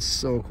fires spread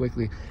so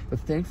quickly. But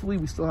thankfully,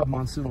 we still have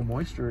monsoonal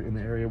moisture in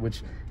the area,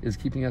 which is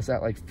keeping us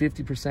at like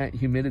 50%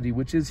 humidity,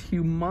 which is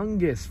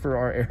humongous for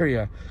our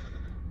area.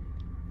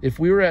 If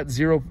we were at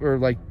 0 or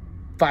like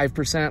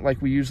 5%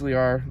 like we usually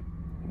are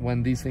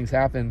when these things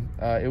happen,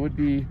 it would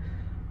be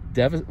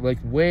like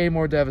way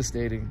more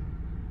devastating.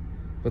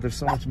 But there's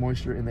so much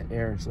moisture in the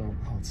air, so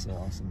oh, it's so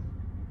awesome.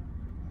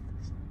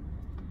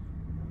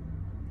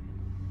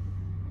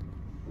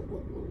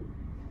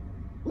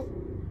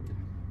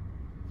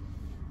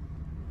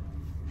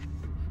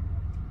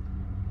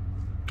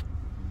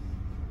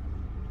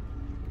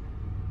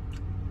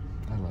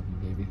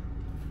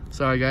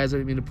 Sorry guys, I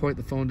didn't mean to point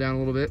the phone down a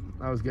little bit.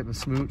 I was getting a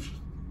smooch.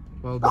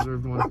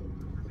 Well-deserved one.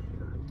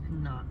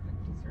 Not a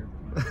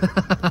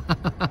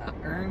deserved one.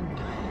 Earned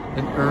one.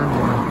 An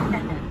earned one.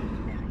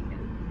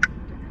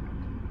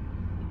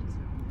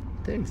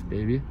 Thanks,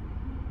 baby.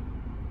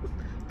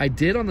 I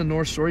did on the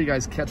North Shore, you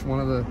guys, catch one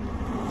of the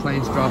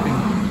planes dropping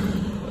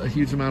a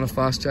huge amount of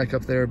Phosgene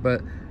up there,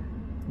 but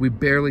we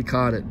barely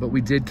caught it, but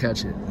we did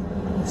catch it.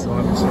 So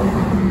I'm just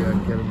hoping we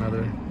get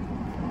another.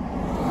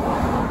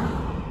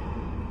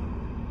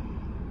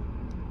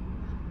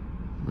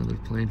 Another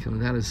plane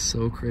coming. That is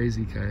so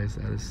crazy, guys.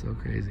 That is so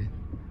crazy.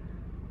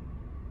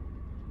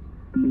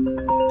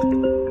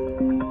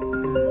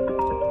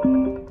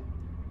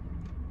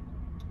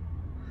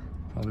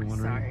 Probably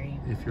wondering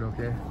if you're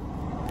okay.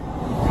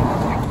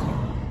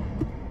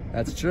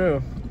 That's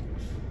true.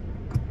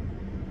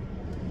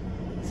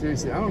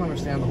 Seriously, I don't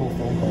understand the whole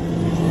phone call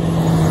thing.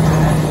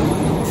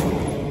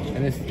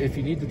 And if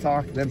you need to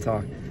talk, then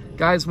talk.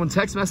 Guys, when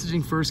text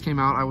messaging first came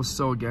out, I was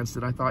so against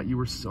it. I thought you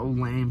were so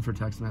lame for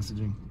text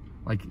messaging.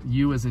 Like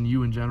you as in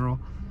you in general.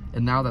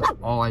 And now that's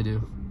all I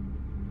do.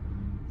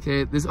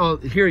 Okay, this, oh,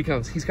 here he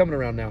comes. He's coming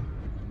around now.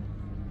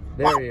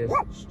 There he is.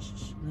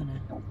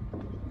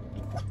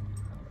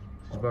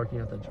 She's barking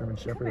at that German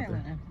Shepherd up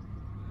there.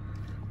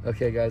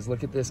 Okay, guys,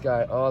 look at this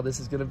guy. Oh, this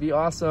is gonna be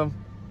awesome.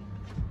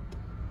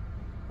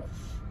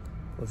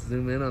 Let's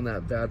zoom in on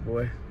that bad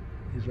boy.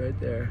 He's right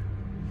there.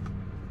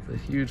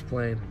 It's a huge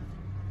plane.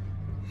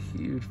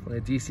 Huge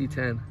plane.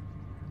 DC-10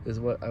 is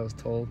what I was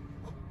told.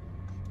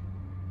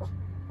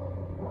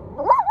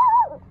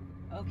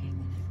 Okay.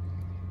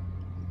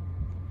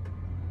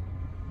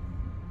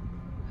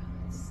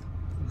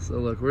 So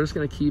look, we're just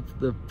gonna keep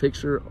the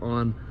picture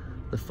on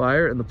the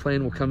fire and the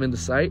plane will come into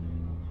sight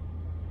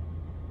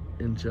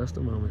in just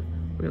a moment.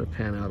 We're gonna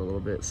pan out a little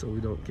bit so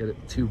we don't get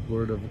it too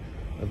blurred of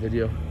a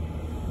video.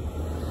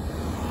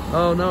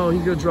 Oh no,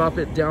 he's gonna drop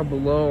it down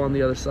below on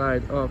the other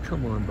side. Oh,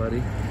 come on, buddy.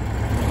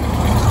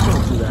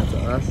 Don't do that to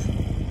us.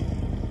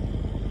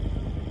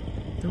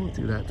 Don't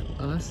do that to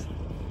us.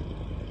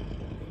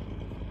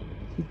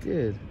 He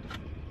did.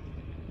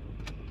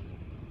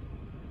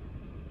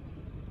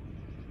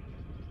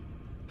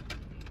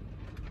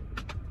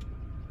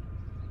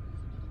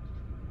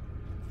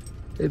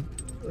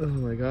 Oh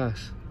my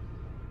gosh.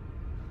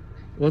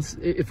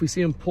 If we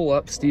see him pull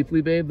up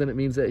steeply, babe, then it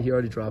means that he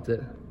already dropped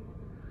it.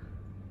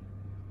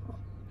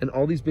 And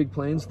all these big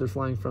planes, they're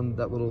flying from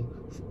that little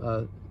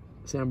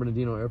San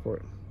Bernardino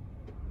airport.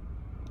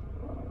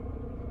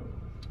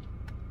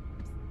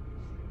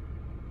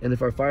 And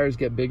if our fires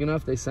get big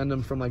enough, they send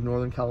them from like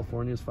Northern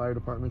California's fire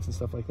departments and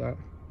stuff like that.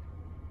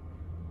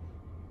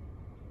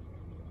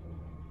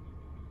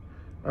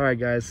 All right,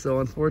 guys,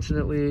 so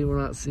unfortunately, we're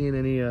not seeing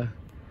any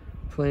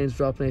planes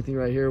dropping anything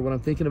right here. What I'm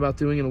thinking about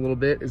doing in a little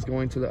bit is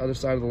going to the other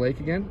side of the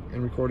lake again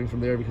and recording from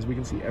there because we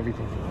can see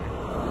everything from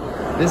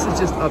there. This is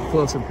just up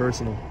close and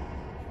personal.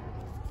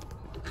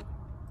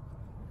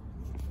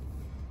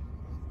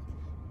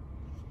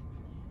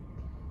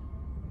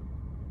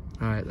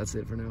 All right, that's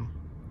it for now.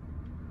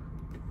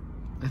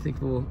 I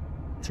think we'll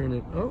turn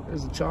it. Oh,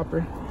 there's a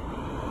chopper.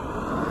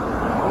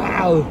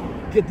 Wow,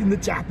 get in the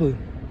chopper.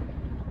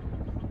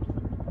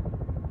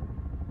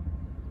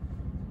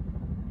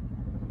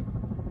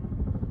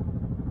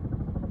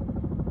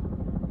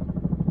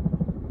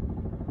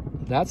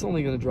 That's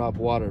only going to drop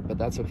water, but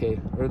that's okay.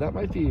 Or that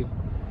might be.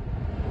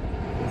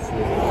 Let's see.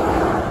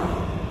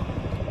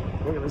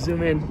 We're going to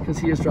zoom in because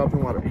he is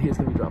dropping water. He is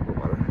going to be dropping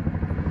water.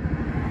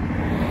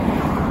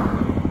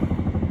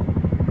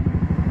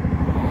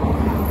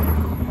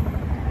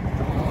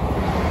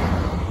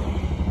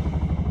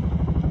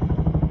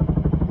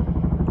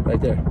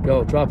 Right there.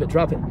 Go. Drop it.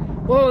 Drop it.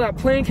 Whoa, that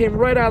plane came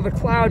right out of the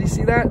cloud. You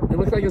see that? It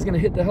looked like it was going to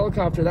hit the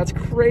helicopter. That's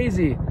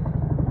crazy.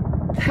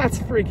 That's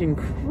freaking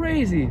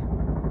crazy.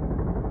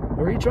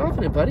 Where are you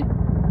dropping it, buddy?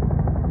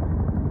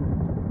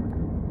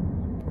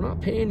 We're not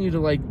paying you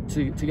to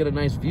to get a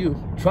nice view.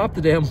 Drop the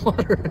damn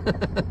water.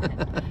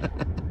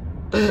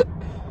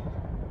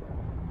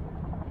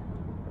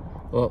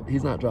 Well,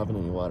 he's not dropping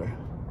any water.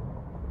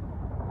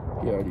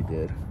 He already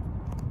did.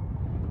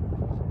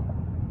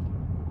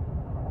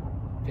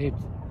 Babe,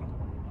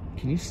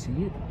 can you see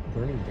it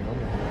burning down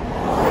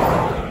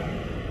there?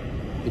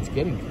 It's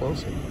getting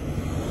closer.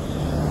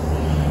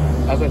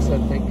 As I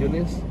said, thank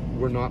goodness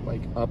we're not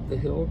like up the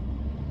hill,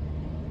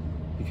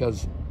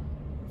 because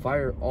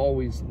fire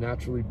always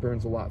naturally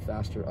burns a lot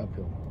faster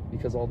uphill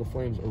because all the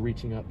flames are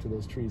reaching up to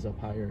those trees up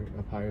higher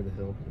the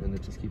hill, and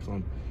it just keep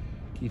on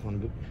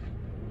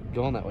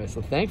going that way.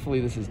 So thankfully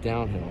this is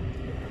downhill.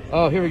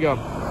 Oh, here we go.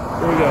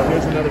 Here we go.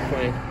 Here's another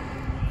plane.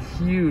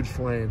 Huge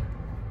plane.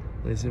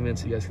 Let me zoom in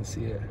so you guys can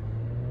see it.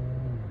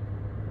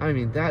 I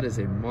mean, that is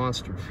a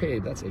monster,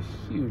 babe. That's a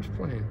huge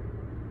plane.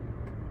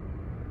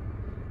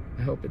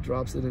 I hope it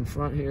drops it in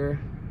front here.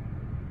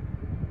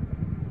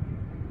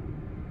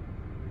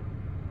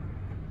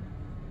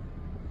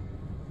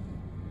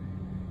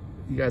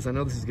 You guys, I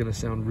know this is gonna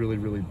sound really,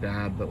 really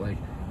bad, but like,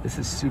 this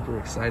is super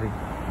exciting.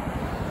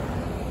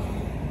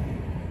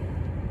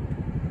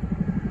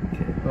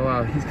 Okay. Oh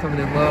wow, he's coming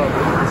in low.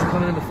 He's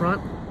coming in the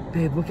front.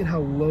 Babe, look at how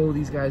low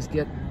these guys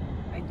get.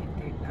 I did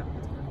think that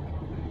was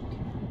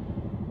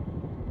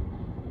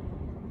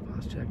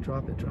Pause check,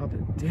 drop it, drop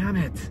it. Damn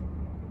it.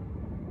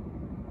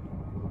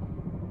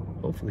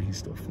 Hopefully he's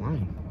still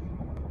flying.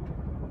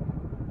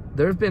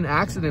 There have been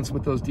accidents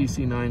with those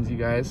DC-9s, you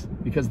guys,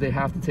 because they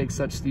have to take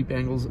such steep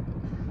angles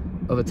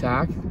of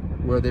attack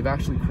where they've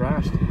actually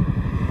crashed.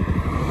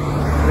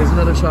 There's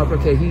another chopper.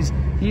 Okay,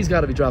 he's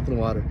got to be dropping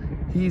water.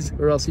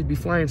 Or else he'd be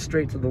flying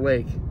straight to the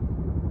lake.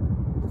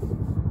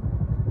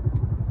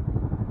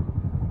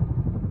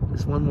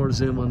 Just one more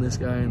zoom on this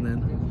guy and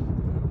then...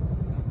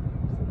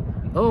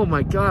 Oh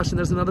my gosh, and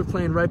there's another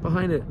plane right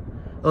behind it.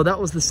 Oh, that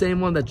was the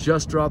same one that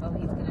just dropped. Oh,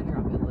 he's gonna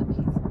drop it. Look, he's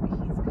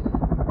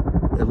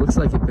gonna... It looks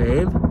like it,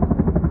 babe.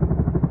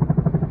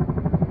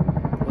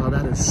 Wow,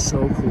 that is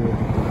so cool.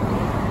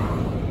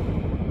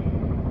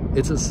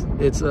 It's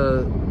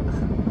a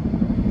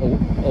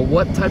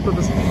what type of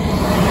a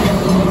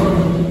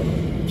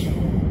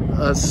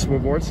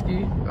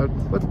Swarovski?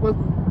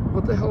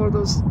 What the hell are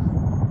those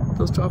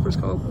choppers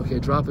called? Okay,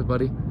 drop it,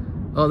 buddy.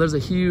 Oh, there's a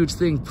huge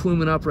thing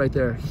pluming up right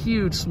there.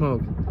 Huge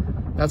smoke.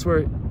 That's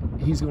where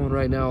he's going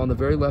right now, on the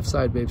very left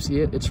side, babe. See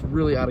it? It's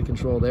really out of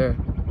control there.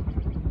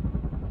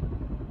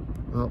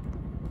 Well,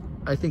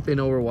 I think they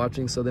know we're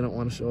watching, so they don't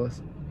want to show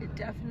us. It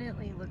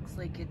definitely looks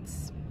like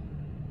it's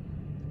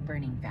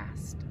burning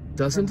fast.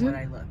 Doesn't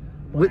it?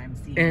 What I'm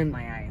seeing with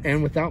my eyes.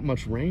 And without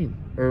much rain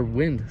or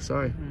wind,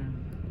 sorry.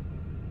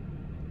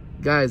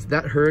 Guys,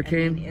 that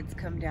hurricane... I mean, it's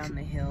come down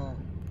the hill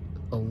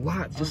a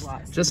lot, just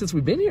since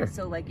we've been here.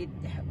 So like it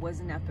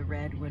wasn't at the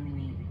red when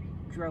we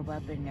drove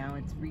up, and now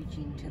it's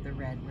reaching to the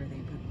red where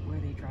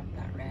they dropped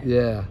that red.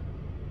 Yeah.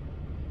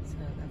 So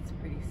that's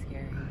pretty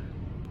scary.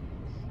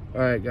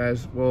 All right,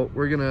 guys. Well,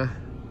 we're gonna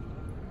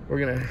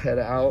head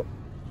out.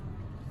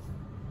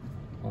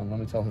 Hold on, let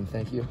me tell him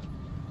thank you.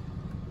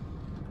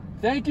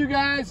 Thank you,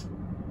 guys.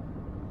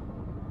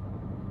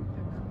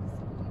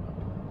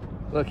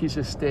 Look, he's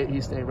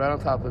staying right on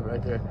top of it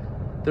right there.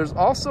 There's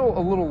also a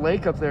little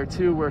lake up there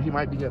too, where he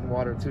might be getting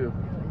water too.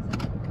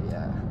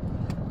 Yeah.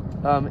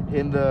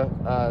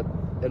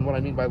 And what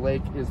I mean by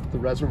lake is the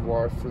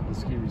reservoir for the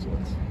ski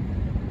resorts,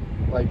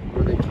 like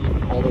where they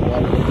keep all the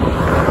water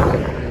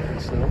in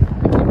the snow.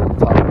 They keep it on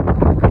top.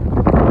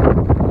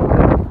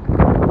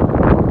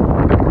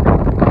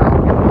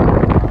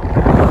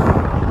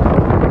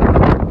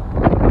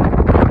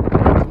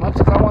 As much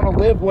as I want to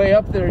live way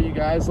up there, you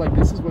guys, like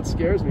this is what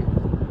scares me.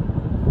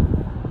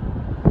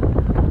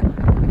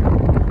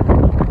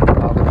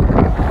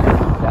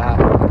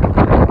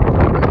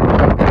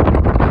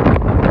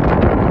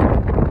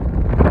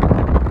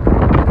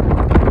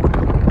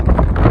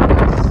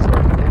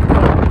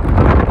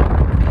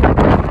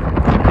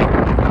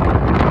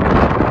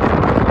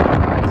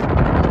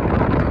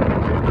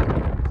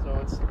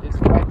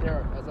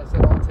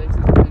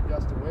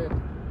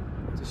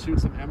 Shoot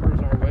some embers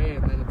our way,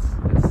 and then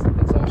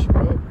it's all she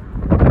wrote.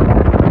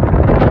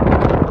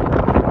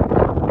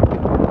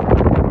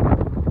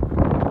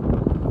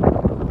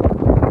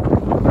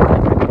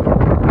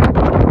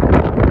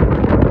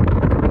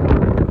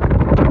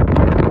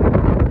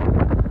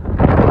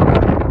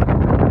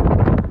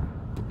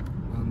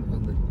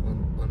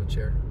 On a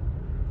chair.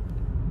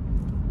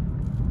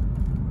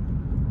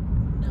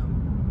 No.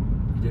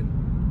 You didn't?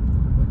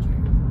 What chair?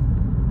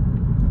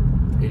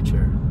 A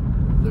chair.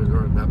 There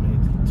aren't that many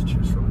to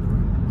choose from in the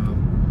room.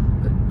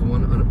 The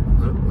one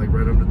like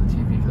right under the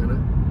TV, kind of.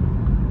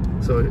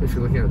 So if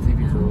you're looking at the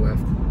TV to the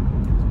left.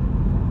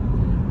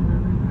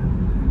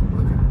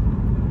 Okay.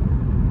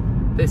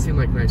 They seem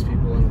like nice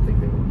people. I don't think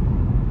they will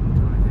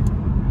do anything.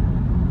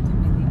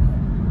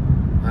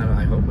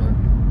 I hope not.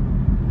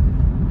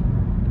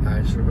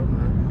 I sure hope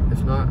not.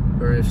 If not,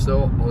 or if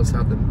so, I'll just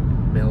have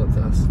them mail it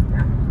to us.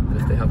 And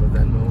if they have a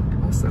Venmo,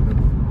 I'll send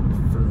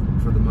them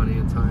for the money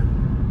and time.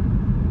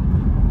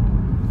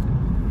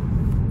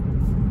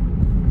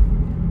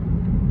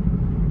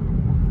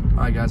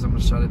 Alright guys, I'm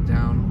going to shut it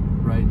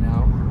down right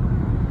now.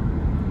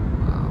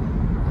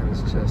 That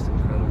is just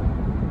incredible.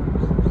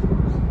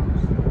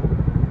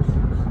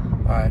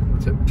 Alright,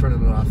 we're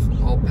turning it off.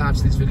 I'll patch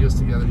these videos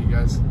together, you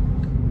guys.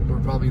 We're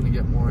probably going to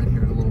get more in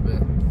here in a little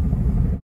bit.